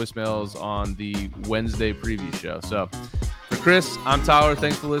those voicemails on the Wednesday preview show. So for Chris, I'm Tyler.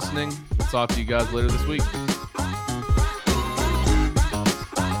 Thanks for listening. We'll talk to you guys later this week.